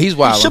with it. But he's He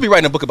wild. should be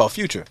writing a book about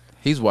Future.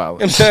 He's wild.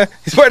 You know what I'm saying?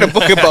 He's writing a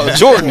book about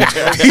Jordan.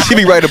 He should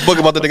be writing a book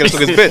about the nigga that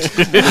took his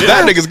bitch.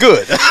 That nigga's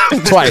good.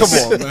 Twice.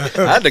 Come on, man.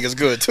 That nigga's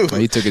good too. Well,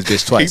 he took his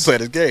bitch He twice. played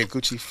his game.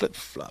 Gucci flip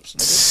flops.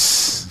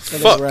 Nigga. That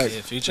Fuck. is right.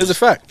 Yeah, Future's, It's a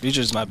fact.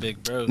 Future's my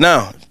big bro.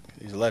 Now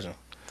he's a legend.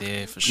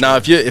 Yeah, for sure. Now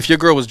if your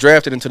girl was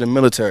drafted into the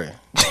military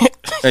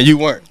and you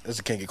weren't, that's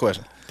a kinky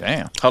question.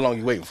 Damn. How long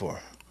you waiting for?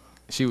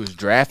 She was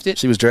drafted.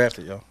 She was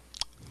drafted, yo.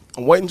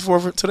 I'm waiting for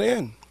it to the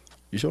end.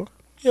 You sure?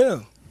 Yeah.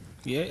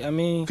 Yeah, I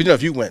mean, Cause you know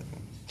if you went,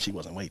 she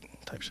wasn't waiting.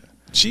 Type shit.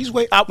 She's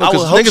waiting. I No, 'cause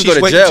would hope niggas she's go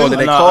to waiting jail too. and then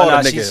they no, call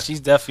no, the nigga. she's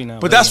definitely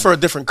not. But that's waiting. for a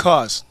different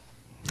cause.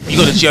 You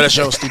go to jail, that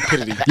shows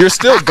stupidity. You're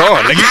still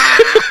gone.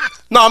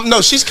 Nigga.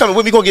 No, she's coming.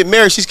 When we gonna get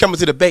married, she's coming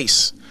to the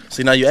base.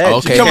 See now you add.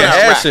 Okay, you coming now. to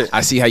add Rap. shit.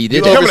 I see how you did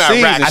You that. coming out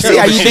overseas rack. and I shit. see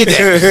how you did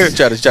that.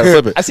 Try to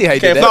flip it. I see how you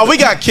did that. No, we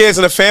got kids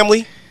in the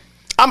family.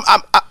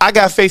 I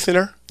got faith in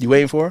her. You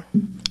waiting for her?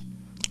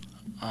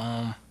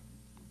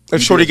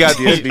 If Shorty got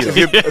DSB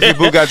if your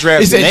boo got He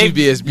drafted, said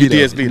Maybe. you DSB. You though.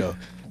 DSB though.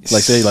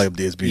 Like say like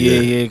DSB.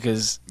 yeah,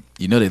 because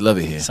You know they love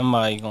it here.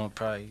 somebody gonna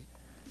probably.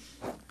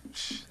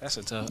 That's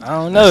a tough. I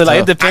don't know. Like tough.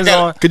 it depends I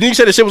got- on. Cause you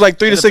said the shit was like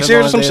 3 to 6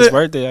 years or some shit.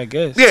 Birthday, I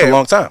guess. Yeah. It's a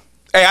long time.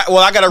 hey,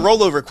 I got a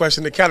rollover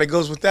question that kind of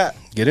goes with that.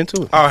 Get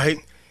into it. All right.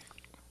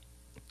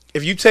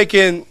 If you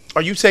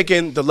are you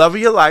taking the love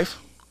of your life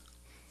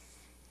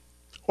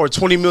or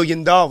 $20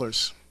 million?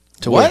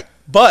 To what?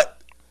 But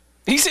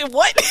He said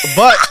what?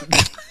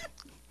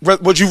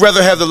 would you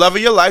rather have the love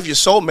of your life, your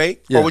soulmate,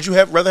 Yeah. or would you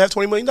rather have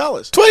 $20 million?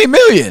 $20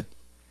 million.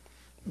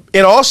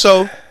 And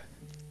also,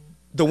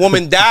 the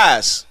woman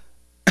dies.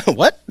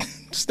 What?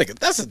 This nigga,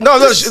 that's No,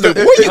 this is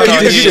stupid.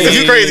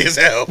 It's crazy as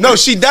hell. No,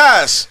 she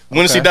dies.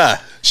 When does she die?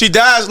 She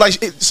dies like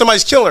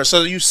somebody's killing her.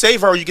 So you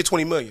save her, or you get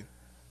 $20 million.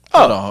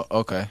 Hold on.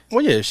 Okay.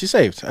 Well, yeah, she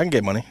saved. I can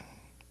get money.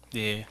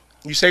 Yeah,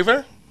 You save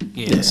her?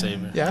 yeah,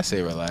 Saber. Yeah, I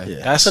save her life.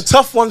 Yeah. That's a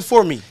tough one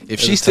for me. If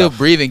she's still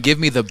breathing, give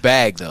me the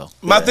bag though.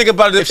 My thing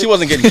about it, If she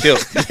wasn't getting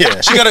killed,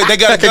 yeah, they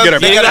got a could get her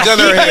gun. They got a gun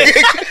in her head.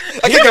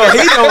 He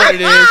know what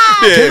it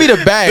is. Give me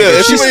the bag.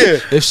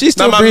 Yeah, If she's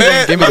Now still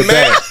breathing, give me the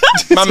bag.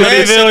 my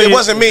man said it million.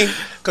 wasn't me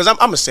because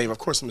I'm a saver. Of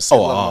course, I'm a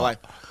saver of my life.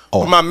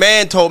 But my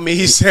man told me,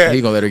 he said,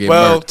 He gonna let her get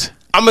well, murked.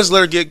 I'm just let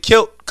her get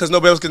killed because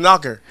nobody else can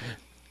knock her.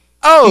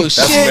 Oh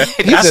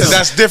shit!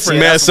 That's different.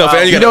 mad self.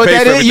 And You you know gotta what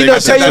pay that for is? You know,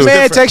 everything. tell your That's man,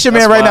 different. text your man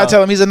That's right now. wild.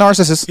 Tell him he's a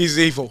narcissist. He's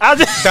evil. That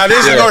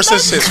is a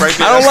narcissist right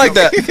there. I don't like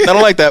that. I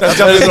don't like that. That's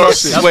definitely definitely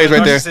narcissist. ways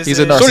right there. Narcissist He's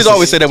a is- narcissist. Shorties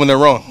always say that when they're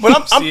wrong.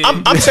 But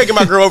I'm taking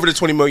my girl over to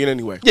 $20 million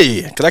anyway.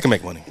 Yeah, because I can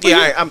make money.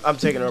 Yeah, I'm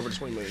taking her over to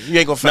 $20 million. You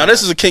ain't gonna find Now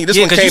this is a king. This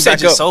Yeah, one because you came said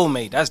back your up.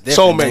 soulmate. That's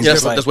different. Soulmate, than Yeah,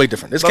 just that's way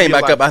different. This Love came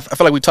your back up. life. I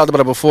feel like we talked about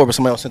it before, but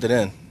somebody else sent it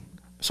in.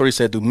 Shorty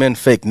said, "Do men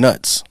fake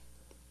nuts?"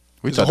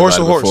 We It's a talked horse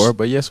about to it horse. before,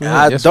 but yes, we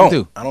I yes, don't. we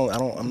do.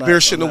 I'm not. beer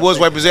shit in the woods,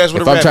 wipe his ass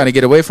with If a I'm rabbit. trying to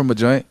get away from a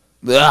joint,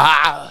 if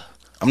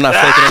I'm not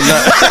faking a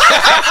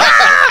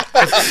nut.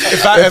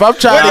 I'm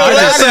trying to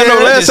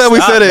get Last time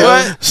we said it,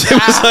 What? she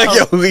was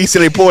like, "Yo," he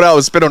said they pulled out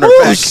and spit on her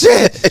oh back.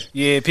 shit!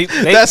 Yeah, people.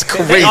 That's They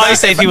crazy. always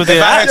say people do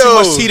If I had that. too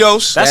much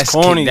Tito's, That's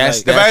corny.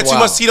 that's- like, if I had too much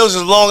wild. Tito's,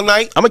 it's a long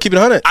night. I'm gonna keep it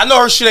 100. I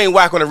know her shit ain't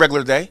whack on a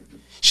regular day.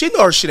 She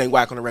know her shit ain't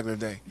whack on a regular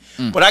day.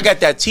 But I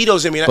got that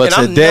Tito's in me, But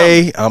and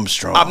today, I'm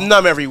strong. I'm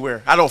numb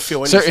everywhere. I don't feel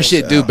anything. Certain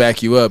shit do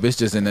back you up. It's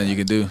just nothing you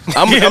can do.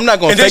 I'm not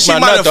going And to then fake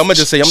my nut, though. I'm going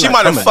to just say I'm she not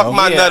might have coming. fucked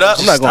my nut up.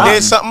 I'm not gonna-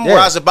 Did something Yeah. where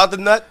I was about to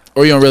nut.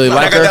 Or you don't really I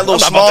like got her. that little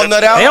small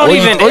nut out. They don't Or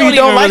you- even, or they you don't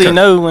don't even like really her.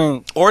 know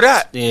when. Or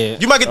that. Yeah.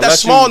 You might get that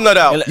Unless small you- nut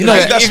out. You You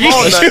might get that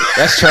small nut.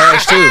 That's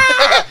trash too.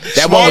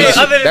 That one,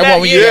 Small nut. that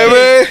one when you Yeah,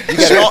 man. you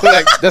gotta, Small-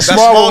 like, the that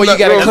small one when you nut,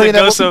 gotta bro. clean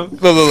up. So,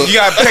 Look. You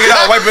gotta take it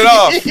out, wipe it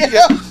off.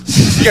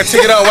 You gotta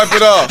take it out, wipe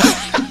it off.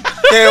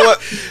 Yeah,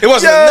 it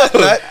wasn't a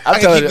nut. I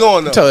can keep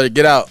going though. Tell her to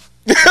get out.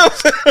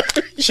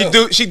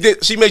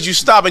 She made you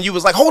stop and you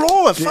was like, hold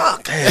on,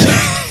 fuck.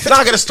 Now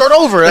I gotta start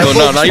over. That No,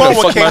 little you small done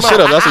one fucked my came shit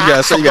out. up. That's what you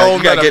gotta say.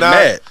 You gotta get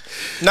mad.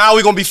 Now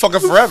we gonna be fucking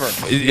forever.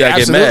 You gotta get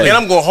Absolutely. mad. And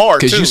I'm going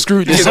hard too. Because you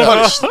screwed this Get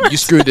up. punished. You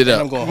screwed it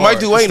I'm up. going You might hard.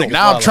 do anal.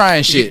 Now I'm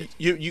trying shit.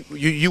 You're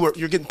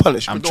getting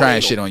punished. I'm We're doing trying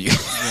anal. shit on you.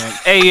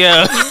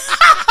 hey,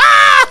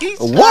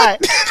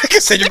 What?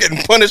 Nigga said you're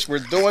getting punished for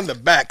doing the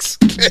backs.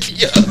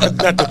 Yeah.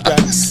 Not the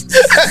backs.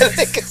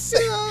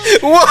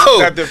 Whoa.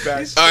 Not the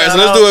backs. All right, so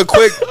let's do a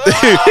quick.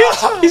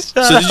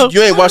 So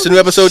you ain't watched the new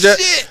episode yet?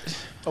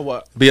 Oh,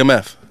 what?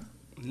 BMF.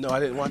 No, I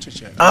didn't watch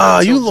it yet.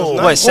 You little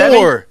What,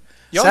 7?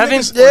 Y'all Seven?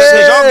 niggas,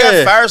 Yeah. y'all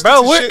got fire sticks bro,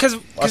 and what? shit.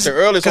 Because it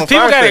early, it's on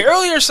people Fire got it Stick.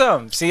 early or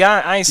something. See,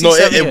 I ain't seen No,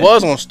 something it yet.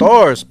 was on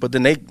Stars, but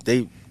then they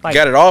Like-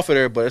 got it off of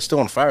there, but it's still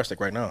on Fire Stick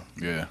right now.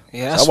 Yeah.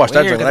 Yeah, So that's I watched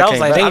that weird, joint when 'cause I I was came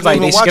like, back. they I was like,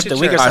 didn't they even watch skipped it the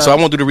week yet. or All right, so I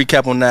something. won't do the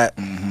recap on that.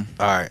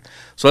 All right,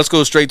 so let's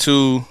go straight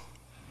to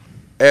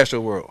Astro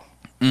World.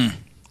 Damn,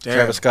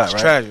 Travis Scott, it's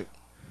right? tragic.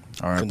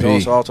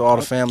 Condolences R.I.P. to all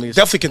the families,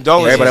 Definitely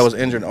condolences. everybody that was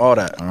injured, and all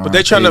that. But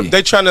they trying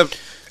to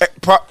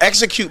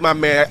execute my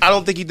man. I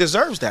don't think he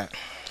deserves that.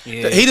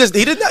 Yeah. He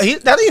did not.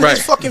 That ain't Right.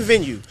 his fucking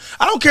venue.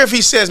 I don't care if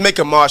he says make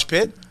a mosh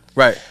pit.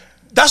 Right.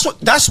 That's what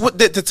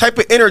the type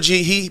of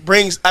energy he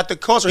brings at the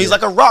concert. He's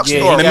like a rock Yeah,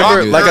 star. he Remember,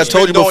 Rock like I Nerd's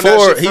told you been doing that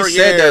before, shit he for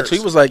said that years. too.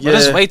 He was like, But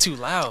it's yeah. way too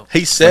loud.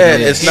 He said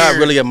Yeah. it's not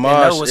really a know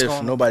mosh what's if going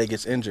on. nobody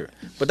gets injured.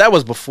 But that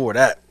was before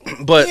that.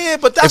 But, Yeah,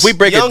 but that's if we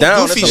break young, it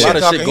down, goofy there's a lot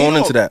shit of shit talking. going He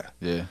into that.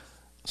 Yeah.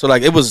 So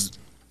like it was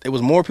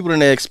more people than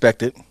they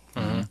expected.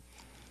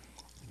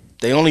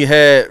 They only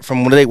had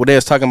from when they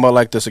was talking about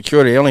like the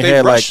security. They only They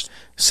had rushed. like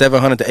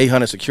 700 to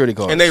 800 security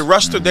guards. And they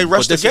rushed. They but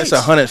rushed the this is gates.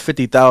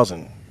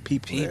 150,000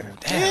 people there.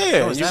 Yeah.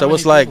 There was that So many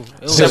it's like people.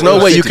 It was there's like- no It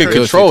was way you 50 can it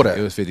was control 50 that.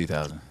 It was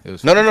 50,000. It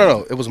was No.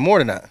 50,000. It was more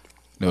than that.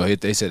 No,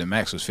 they said the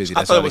max was 50. I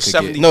That's thought all it they was could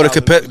 70. get. No, the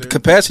 50,000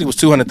 capacity was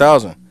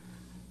 200,000,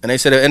 and they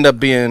said it ended up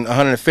being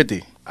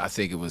 150. I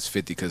think it was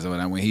 50 because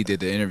when he did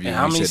the interview, And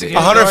how he many said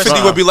security that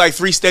 150 would be like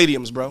 3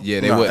 stadiums, bro. yeah,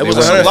 they No, wasn't. it was they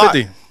wasn't-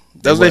 150.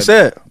 That's what they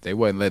said. They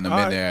wasn't letting him in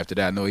Alright. there after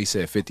that. I know he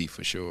said 50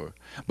 for sure.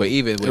 But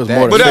even with was that,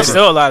 more than But There's 50.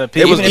 still a lot of It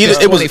people. was Even if either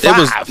it's it was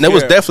 25. there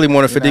was Yeah. definitely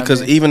more than 50 You know what I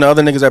because mean? even the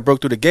other niggas that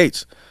broke through the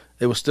gates,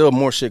 there was still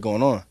more shit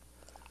going on.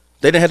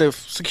 They didn't have the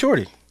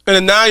security. And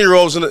the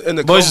 9-year-olds in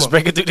the boys coma. just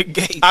breaking through the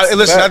gates.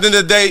 Listen, at the end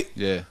of the day,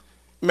 yeah,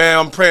 man,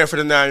 I'm praying for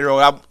the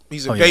 9-year-old.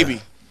 He's a Oh, yeah.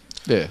 baby.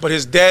 yeah. But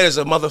his dad is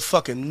a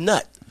motherfucking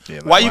nut. Yeah,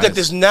 Why you got likewise.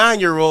 this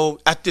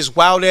 9-year-old at this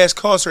wild ass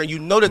concert and you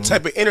know the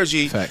type of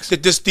energy Facts.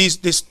 that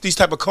these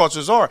type of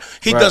concerts are?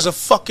 He Right. does a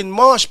fucking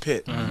mosh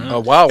pit. A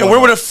wild And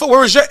one. where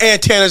was your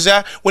antennas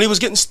at when he was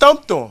getting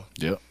stumped on?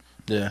 Yep.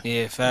 Yeah.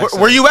 Yeah, facts.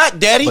 Where you at,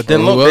 daddy? But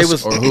then Or look, who they else,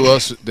 was or who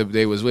else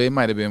they was with? It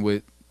might have been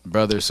with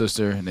brother,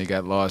 sister, and they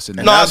got lost in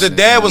the No, house. the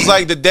dad was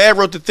like, the dad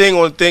wrote the thing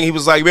on the thing. He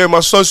was like, man,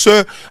 my son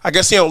said, I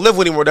guess he don't live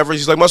with him or whatever.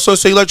 He's like, my son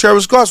said he like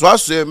Travis Scott. So I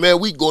said, man,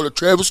 we go to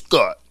Travis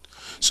Scott.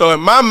 So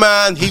in my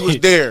mind, he was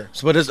there.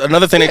 But it's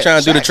another thing they Yeah, trying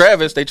to do to facts.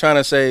 Travis. They trying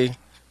to say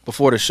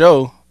before the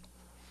show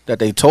that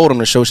they told him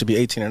the show should be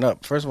 18 and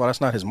up. First of all,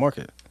 that's not his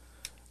market.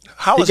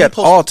 How He is got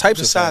supposed all to types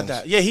of decide fans.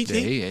 that? Yeah, That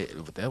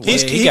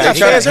He's- was- he got- got he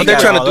got- fans he They're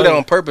got trying to all do that over.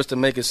 on purpose to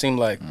make it seem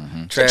like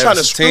They're Travis' trying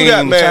to screw team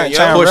that man,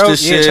 Trying push to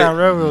this shit. trying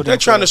to railroad They're them.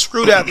 trying to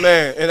screw that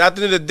man. And at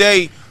the end of the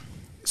day,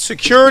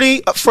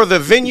 security for the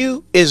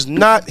venue is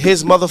not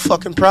his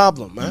motherfucking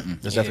problem, man.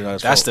 That's definitely not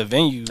his That's fault. the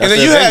venue. And That's then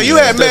the you had venue.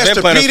 That's the Master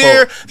event planner's P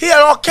there. fault. He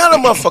had all kind of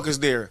motherfuckers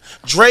there.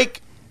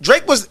 Drake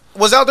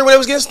was out there when they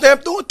was getting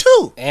stamped on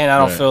too. And I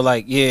don't Right. feel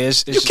like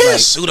it's You can't like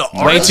sue the way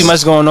artist. too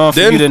much going on for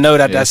Then- you to know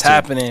that Yeah, that's it's too-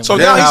 happening. So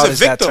Then now how he's a does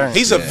that victim. turn?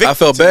 He's a victim. I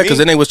felt to bad me. because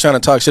then they was trying to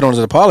talk shit on his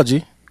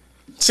apology.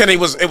 Said it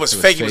was fake. It was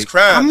fake.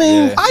 crime. I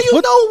mean, Yeah. how you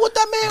know what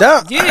that man?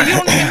 That, Yeah, you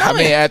don't even know. I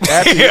mean,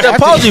 it. the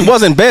apology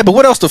wasn't bad, but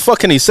what else the fuck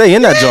can he say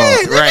in that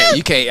joint? right?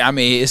 You can't. I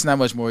mean, it's not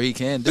much more he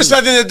can do. Just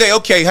at the end of the day,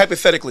 okay,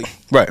 hypothetically,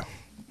 Right.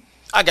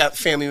 I got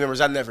family members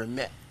I never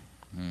met.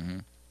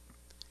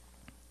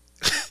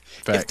 If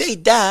Facts. they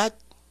died,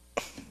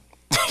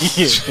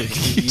 you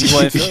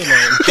want to feel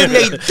that? then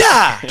they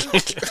die.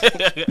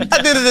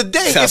 At the end of the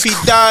day, if he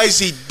dies,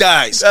 he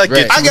dies. I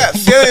get Right. I got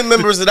family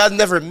members that I've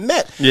never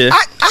met. Yeah.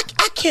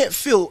 I can't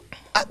feel.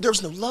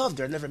 There's no love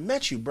there. I never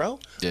met you, bro.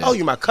 Yeah. Oh,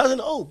 you're my cousin.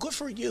 Oh, good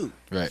for you.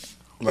 Right.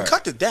 But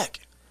cut the deck.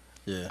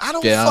 Yeah. I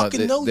don't Yeah,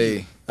 fucking know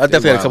you. I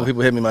definitely had a wild. couple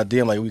people hit me in my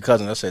DM like, we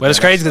cousins. I said, But it's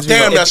crazy because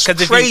Damn, that's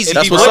crazy.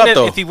 That's what's up,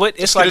 though. If he would,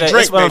 it's Let's like get a it's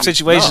drink, one of baby. those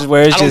situations No,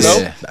 where it's I don't just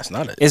know. That's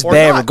not it. it's Or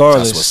bad not.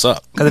 regardless. That's what's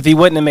up. Because if he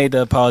wouldn't have made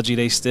the apology,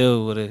 they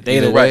still would have. They'd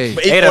Either have way.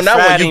 But they'd on have that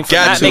one, fried you him for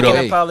got not to, making though.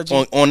 an apology.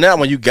 On that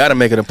one, you got to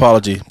make an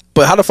apology.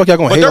 But how the fuck y'all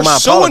gonna But hate they're on my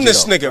suing apology?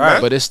 this though? nigga, Right.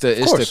 man. But it's the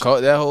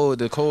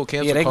the cold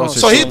cancel Yeah, they gonna culture.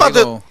 So he's shit. about They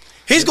to. gon-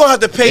 He's gonna have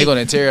to pay. They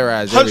gonna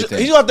terrorize He's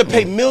everything. gonna have to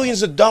pay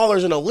millions of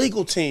dollars in a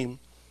legal team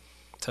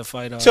to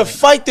fight all to that.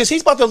 fight this.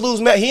 He's about to lose.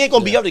 He ain't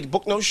gonna be able to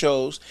book no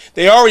shows.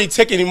 They already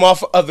taking him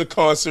off of other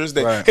concerts.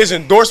 Right. His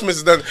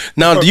endorsements done.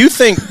 Now, do you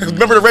think?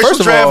 Remember the racial First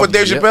of draft all, with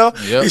Dave yep,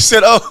 Chappelle? yep. He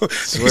said, "Oh, he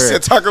Swear.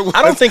 said Tucker."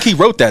 I don't think he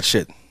wrote that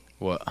shit.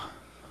 What?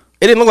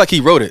 It didn't look like he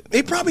wrote it.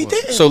 He probably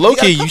did. So low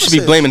key, you should be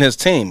blaming his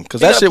team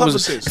because He that got shit a was.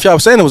 publicist. If y'all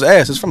was saying it was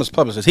ass, it's from his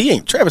publicist. He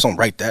ain't. Travis don't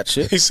write that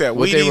shit. He said,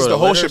 What they "Wheaties, wrote, the a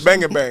whole letter or shit, bang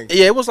bang."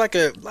 Yeah, it was like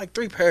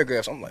 3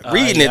 paragraphs. I'm like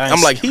reading it. yeah, I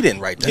I'm like, see. he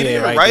didn't write that. He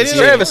didn't write write it. this.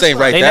 Travis ain't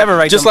write They that. never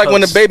write Just them like when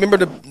the posts. baby,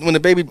 remember when the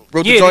baby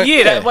wrote the Yeah, joint.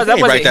 yeah, that was He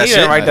ain't write that he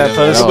didn't shit. write that He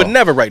post. He would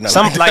never write nothing.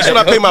 Some like like That's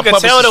what I pay my you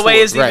can tell the publicist way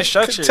for. it's even Right.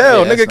 structured. Tell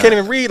Yeah, nigga that's can't not-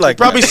 even read like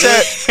Probably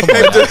that. said.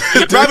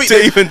 They probably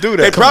to even do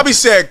that. They probably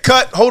said,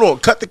 "Cut. Hold on.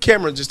 Cut the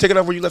camera. Just take it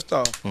off where you left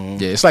off."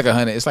 Yeah, it's like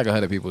 100. It's like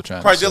 100 people trying.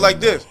 Probably to did sue like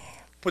him. this.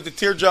 Put the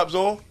teardrops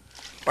on. All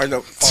right, no.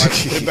 All right,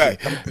 put it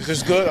back. Is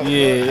this good?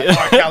 Yeah. All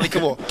right, Callie,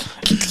 come on.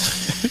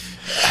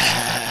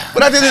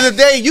 But at the end of the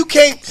day, you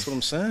can't. That's what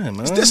I'm saying,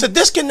 man. It's a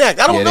disconnect.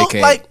 I don't Yeah, know. they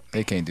can't. Like,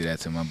 They can't do that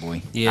to my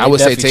boy. Yeah, I would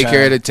they say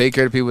definitely take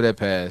care of the people that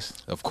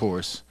passed, of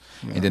course,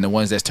 and then the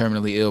ones that's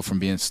terminally ill from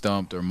being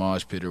stumped or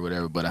mosh pit or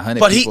whatever. But 100.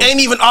 but he people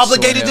ain't even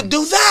obligated suing to him.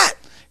 do that.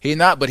 He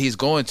not, but he's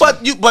going to.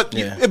 But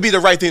Yeah. it'd be the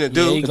right thing to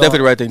do. Yeah, It's definitely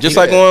the right thing. Just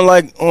like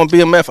on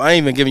BMF, I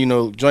ain't even giving you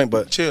no joint,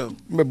 but Chill.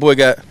 remember boy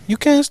got you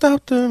can't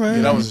stop the rain.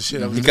 Yeah, that was the shit.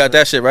 That was You got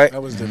that shit right.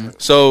 That was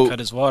different. So Cut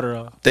his water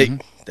off. they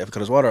cut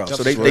his water off.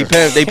 So they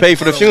That's pay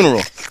for the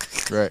funeral.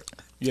 right.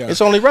 Yeah. It's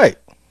only right.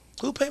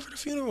 Who paid for the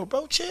funeral,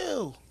 bro?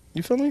 Chill.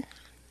 You feel me?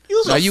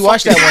 was No, a you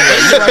watched that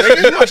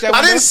fucking- one. You watched that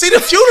one. I didn't see the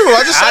funeral.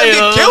 I just saw him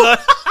get killed.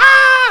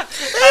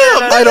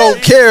 I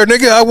don't care,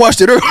 nigga. I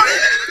watched it early.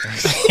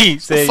 He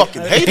said,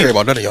 Fucking I hate care it.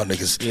 about none of y'all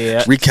niggas.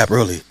 Yeah. Recap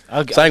early.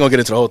 I'll So I ain't gonna get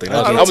into the whole thing.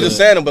 I'll I get was into just it.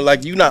 saying, but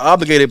like you're not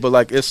obligated, but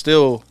like it's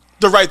still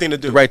The right thing to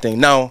do. the right thing.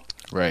 Now,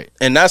 Right.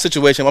 in that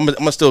situation, I'm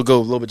gonna still go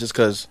a little bit just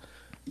because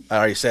I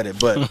already said it.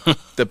 But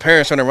the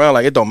parents turn around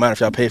like it don't matter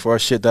if y'all pay for our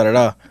shit, da da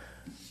da.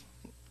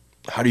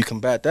 How do you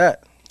combat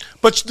that?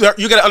 But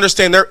you got to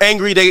understand, they're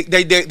angry. They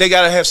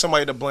got to have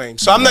somebody to blame.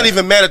 So I'm not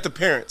even mad at the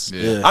parents.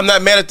 Yeah. I'm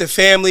not mad at the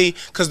family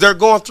because they're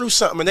going through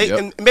something. And Yep.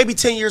 and maybe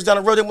 10 years down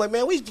the road, they're like,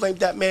 man, we blamed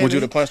that man. Would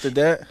you have punched the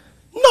dad?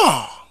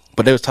 No.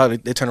 But they was talking.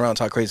 They turn around and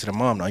talk crazy to the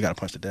mom. No, you gotta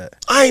punch the dad.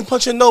 I ain't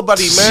punching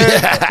nobody,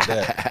 man. Punch the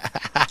dad.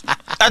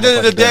 At the end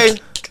of the day,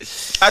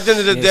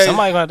 Yeah,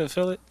 somebody gonna have to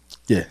feel it.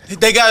 Yeah.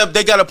 they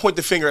gotta point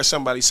the finger at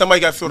somebody.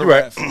 Somebody got to feel the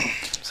Right.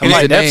 wrath.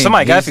 Somebody, the name.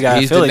 somebody got to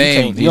He's feel the it. name.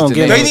 You He's can't. You don't the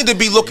get. name. They no- need to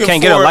be looking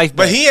Can't for get a it, life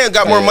but back. he ain't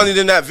got more Yeah. money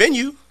than that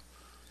venue.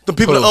 The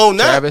people that Who? own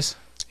that. Travis.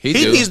 He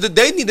do.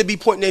 They need to be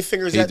pointing their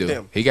fingers He at do.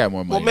 them. He got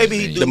more money. Well, maybe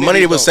he than do. The Maybe money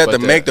he that was don't, set to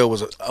but make though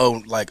was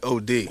like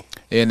OD.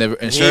 And the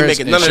ain't insurance,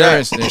 making none of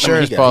that. the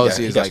insurance he got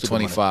policy is stupid like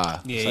money. 25.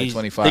 Yeah, It's like he-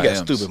 25 He got M's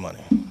stupid money.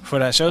 for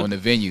that show. on the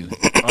venue.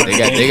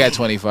 They got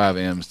 25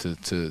 M's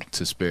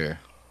to spare.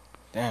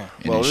 Damn.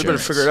 in Well, we better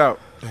insurance. figure it out.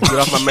 Get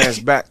off my man's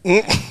back.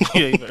 Yeah,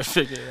 you better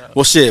figure it out.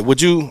 Well, shit.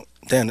 Would you?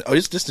 Damn. Oh,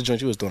 this the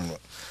joint you was doing.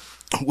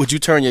 Would you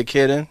turn your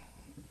kid in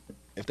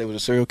if they was a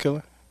serial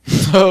killer?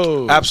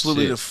 Oh,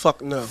 Absolutely shit. the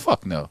fuck no.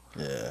 Fuck no.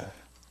 Yeah.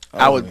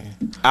 I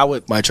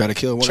would Might try to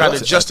kill one. try of to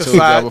us. I told y'all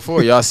justify.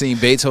 before. Y'all seen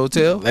Bates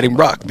Hotel? Let him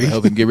rock, B.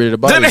 Help him get rid of the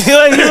bodies. Hey,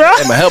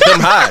 help him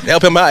hide.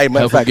 Help him hide. Matter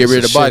Help of him fact, get rid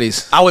of this the shit-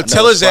 bodies. I would I know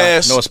tell a his spot-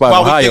 ass know a spot in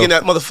while we Ohio. digging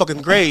that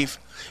motherfucking grave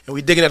and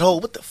we digging that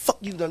hole. What the fuck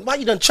you done? Why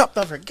you done chopped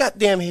off her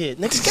goddamn head?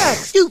 Nigga, God,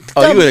 you.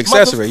 Oh, dumb you an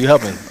accessory. motherfucker. You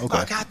helping? Okay.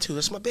 I got to.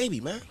 That's my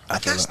baby, man. I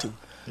feel got that.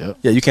 to.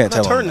 Yeah, you can't I'm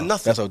not tell him. turning though.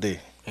 nothing. That's OD.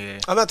 Yeah.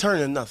 I'm not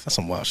turning nothing. That's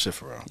some wild shit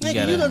for real.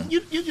 Nigga,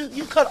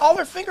 you cut all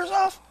her fingers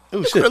off? Ooh,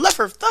 You shit. could have left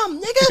her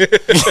thumb, nigga.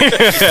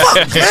 Fuck,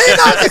 man.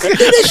 I didn't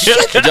do this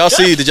shit.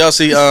 Did y'all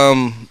see?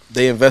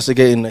 They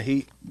investigating the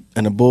Heat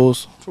and the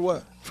Bulls For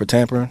what? for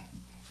tampering.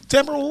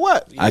 Tampering with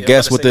what? I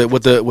guess with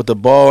the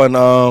ball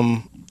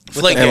and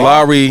Flake and game.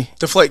 Lowry.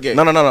 Deflate game.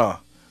 No.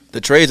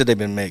 The trades that they've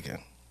been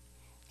making.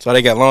 So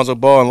they got Lonzo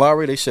Ball and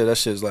Lowry. They said that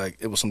shit's like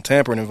it was some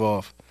tampering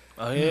involved.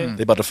 Oh yeah.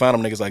 They about to find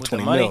them niggas like With the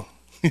 20 money? mil.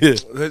 Yeah.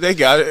 They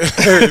got it.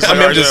 I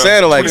mean, I'm just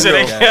saying, like, They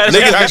got it.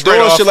 niggas Tax be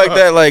doing write-off. shit like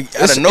that, like,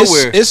 out of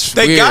nowhere. It's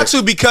They weird. got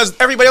to because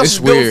everybody else It's is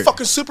building weird.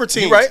 fucking super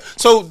teams. You right.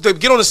 So to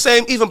get on the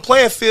same even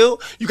playing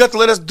field, you got to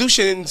let us do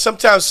shit. And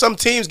sometimes some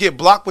teams get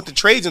blocked with the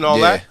trades and all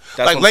Yeah, that. that's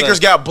Like what I'm Lakers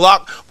saying. got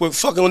blocked with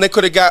fucking when they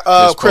could have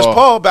got Chris Paul.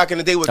 Paul back in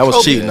the day with That was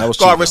Kobe. cheating. That was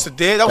God cheating. rest the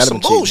dead. That was some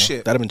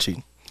bullshit. That'd have been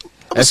cheating.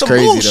 That was That's some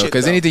crazy bullshit, though,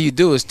 because though. anything you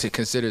do is to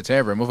consider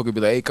tampering. Motherfucker be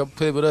like, "Hey, come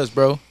play with us,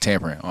 bro."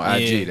 Tampering on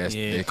IG. That's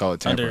they call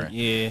it tampering.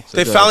 Yeah. So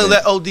They it's finally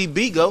like let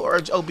ODB go or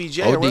OBJ.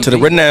 or whatever. To the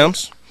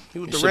Rams. He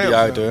was He the should be Rams.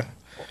 out man. there.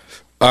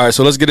 All right,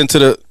 so let's get into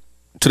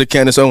the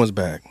Candace Owens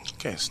bag.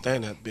 Can't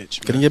stand that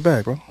bitch. Get in Man. your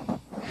bag, bro.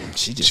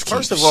 She just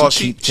First keep- of all, keep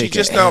she taking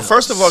just now. L's.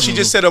 First of all, she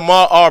just said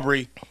Ahmaud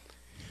Arbery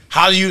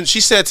How do you?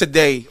 She said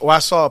today, or I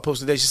saw a post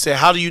today. She said,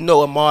 "How do you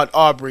know Ahmaud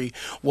Arbery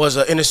was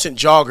an innocent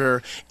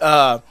jogger?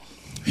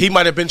 He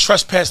might have been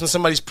trespassing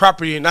somebody's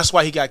property, and that's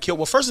why he got killed."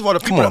 Well, first of all, the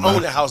people that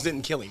owned the house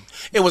didn't kill him.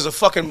 It was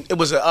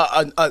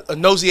a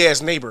nosy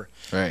ass neighbor.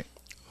 Right.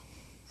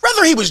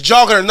 Whether he was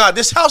jogging or not,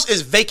 this house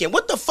is vacant.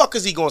 What the fuck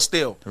is he gonna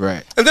steal?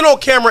 Right. And then on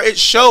camera, it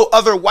showed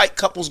other white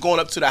couples going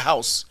up to the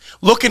house,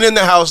 looking in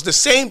the house, the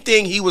same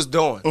thing he was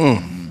doing.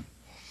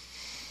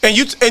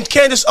 And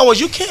Candace Owens,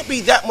 you can't be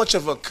that much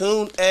of a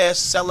coon ass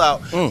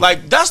sellout.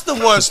 Like, that's the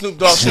one Snoop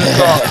Dogg should have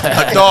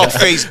called a dog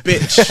faced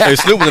bitch. Hey,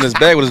 Snoop was in his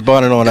bag with his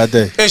bonnet on that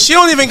day. And she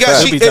don't even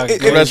got.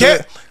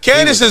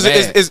 Candace is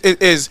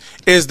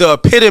the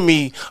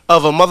epitome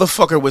of a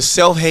motherfucker with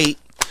self hate,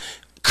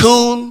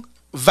 coon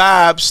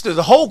vibes.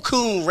 The whole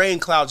coon rain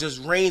cloud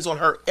just rains on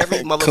her every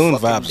motherfucking Coon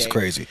vibes day. is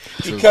crazy.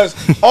 Because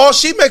all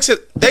she makes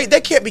it, they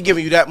can't be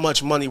giving you that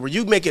much money where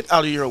you make it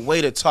out of your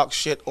way to talk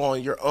shit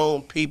on your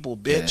own people,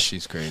 bitch. Yeah,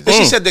 she's crazy. And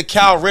she said the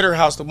Cal Ritter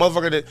house, the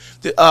motherfucker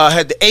that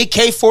had the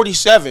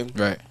AK-47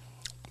 Right.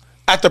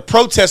 at the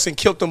protest and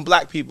killed them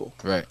black people.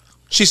 Right.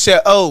 She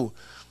said, "Oh,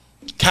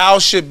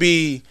 Cal should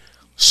be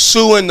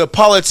suing the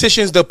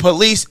politicians, the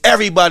police,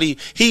 everybody.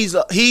 He's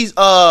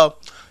a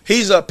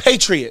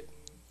patriot.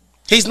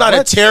 He's not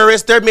a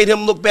terrorist. They made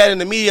him look bad in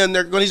the media, and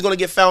he's going to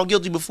get found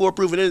guilty before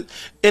proven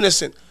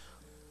innocent."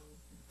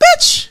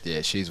 Bitch.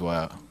 Yeah, she's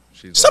wild.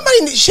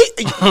 Somebody, man,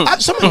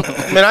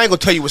 I ain't gonna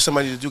tell you what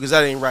somebody need to do because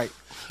that ain't right.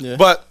 Yeah.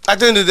 But at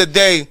the end of the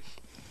day,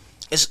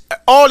 it's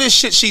all this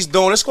shit she's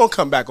doing. It's gonna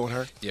come back on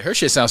her. Yeah, her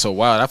shit sounds so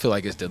wild. I feel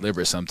like it's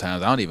deliberate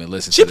sometimes. I don't even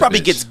listen. She to probably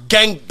the bitch.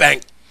 gets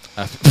gangbanged.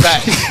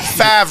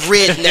 Five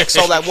rednecks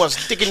all at once,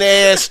 thick in the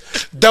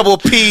ass, double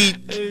P.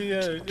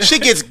 She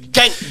gets They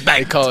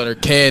gangbanged. calling her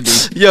Candy.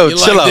 Yo, you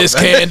chill like out, this,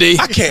 man. Candy?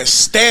 I can't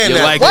stand You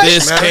that. like bitch,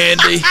 this, man.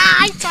 Candy?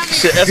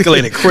 Shit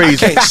escalated crazy.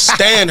 Can't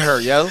stand her,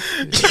 yo.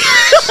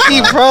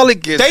 He probably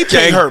gets They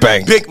pay her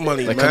gangbanged. big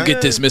money, Like, man. come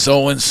get this, Miss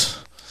Owens.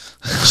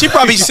 She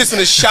probably sits in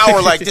the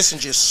shower like this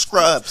and just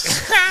scrubs.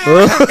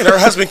 And her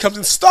husband comes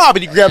and stop,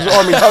 and he grabs her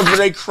arm and hugs her.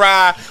 They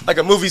cry like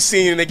a movie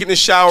scene, and they get in the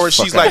shower. And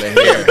she's like, outta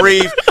here. can't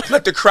breathe,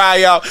 let the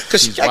cry out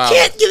because I wild.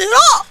 can't get it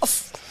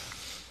off.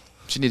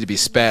 She need to be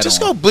spat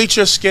Just on. go bleach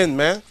your skin,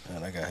 man.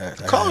 Man, I got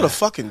hectic. Call it a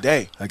fucking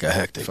day. I got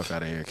hectic. Fuck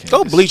out of here, Candace.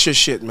 Go bleach your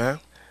shit, man.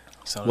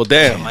 Well,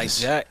 damn. Like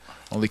Jack.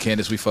 Only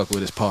Candace we fuck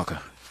with is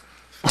Parker.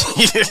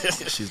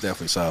 She's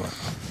definitely solid.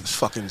 It's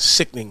fucking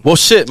sickening. Well,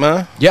 shit,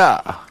 man. Yeah.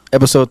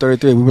 Episode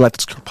 33. We would like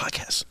to secure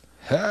podcast.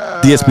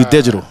 DSB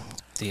Digital.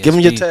 Give them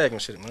your tag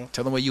and shit, man.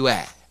 Tell them where you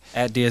at.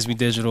 At DSB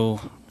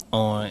Digital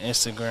on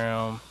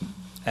Instagram,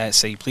 at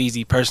Say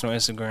Pleasy personal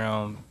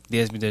Instagram,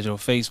 DSB Digital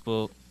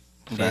Facebook,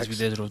 Facts. DSB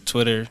Digital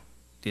Twitter,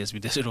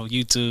 DSB Digital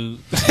YouTube,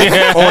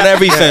 On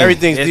everything.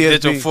 Everything's DSB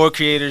Digital DSB. for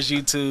Creators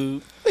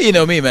YouTube. You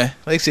know me, man.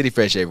 Lake City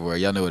Fresh everywhere.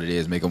 Y'all know what it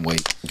is. Make them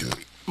wait.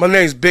 My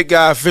name's Big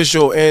Guy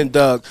Official and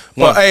Doug.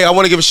 Well, One. hey, I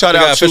want to give a shout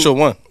Big out Guy to Official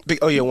one. Big,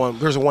 oh yeah, one.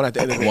 There's a one at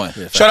the end of it. One.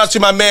 Shout out to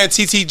my man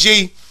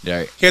TTG.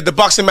 Right. He had the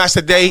Boxing Match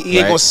today. He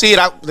ain't Right. gonna see it.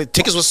 The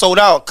tickets were sold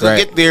out. Couldn't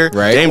Right. get there.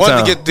 Right. Game Wanted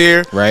time. to get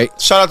there. Right.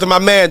 Shout out to my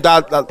man.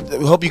 Doc. I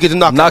hope you get the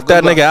knockout. Knock Good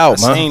that luck. nigga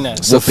out, I man. seen that.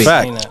 It's a Seen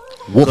fact. that.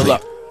 Good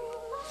luck.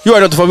 You already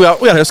know what the fuck we out.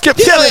 We out here. Skip.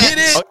 Kill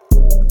it.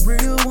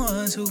 Real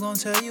ones who gon'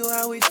 tell you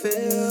how we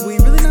feel. We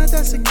really not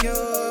that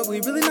secure. We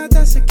really not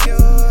that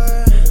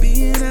secure.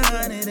 Being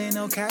 100 ain't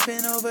no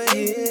capping over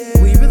here.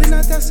 We really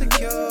not that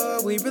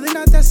secure. We really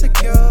not that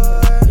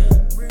secure.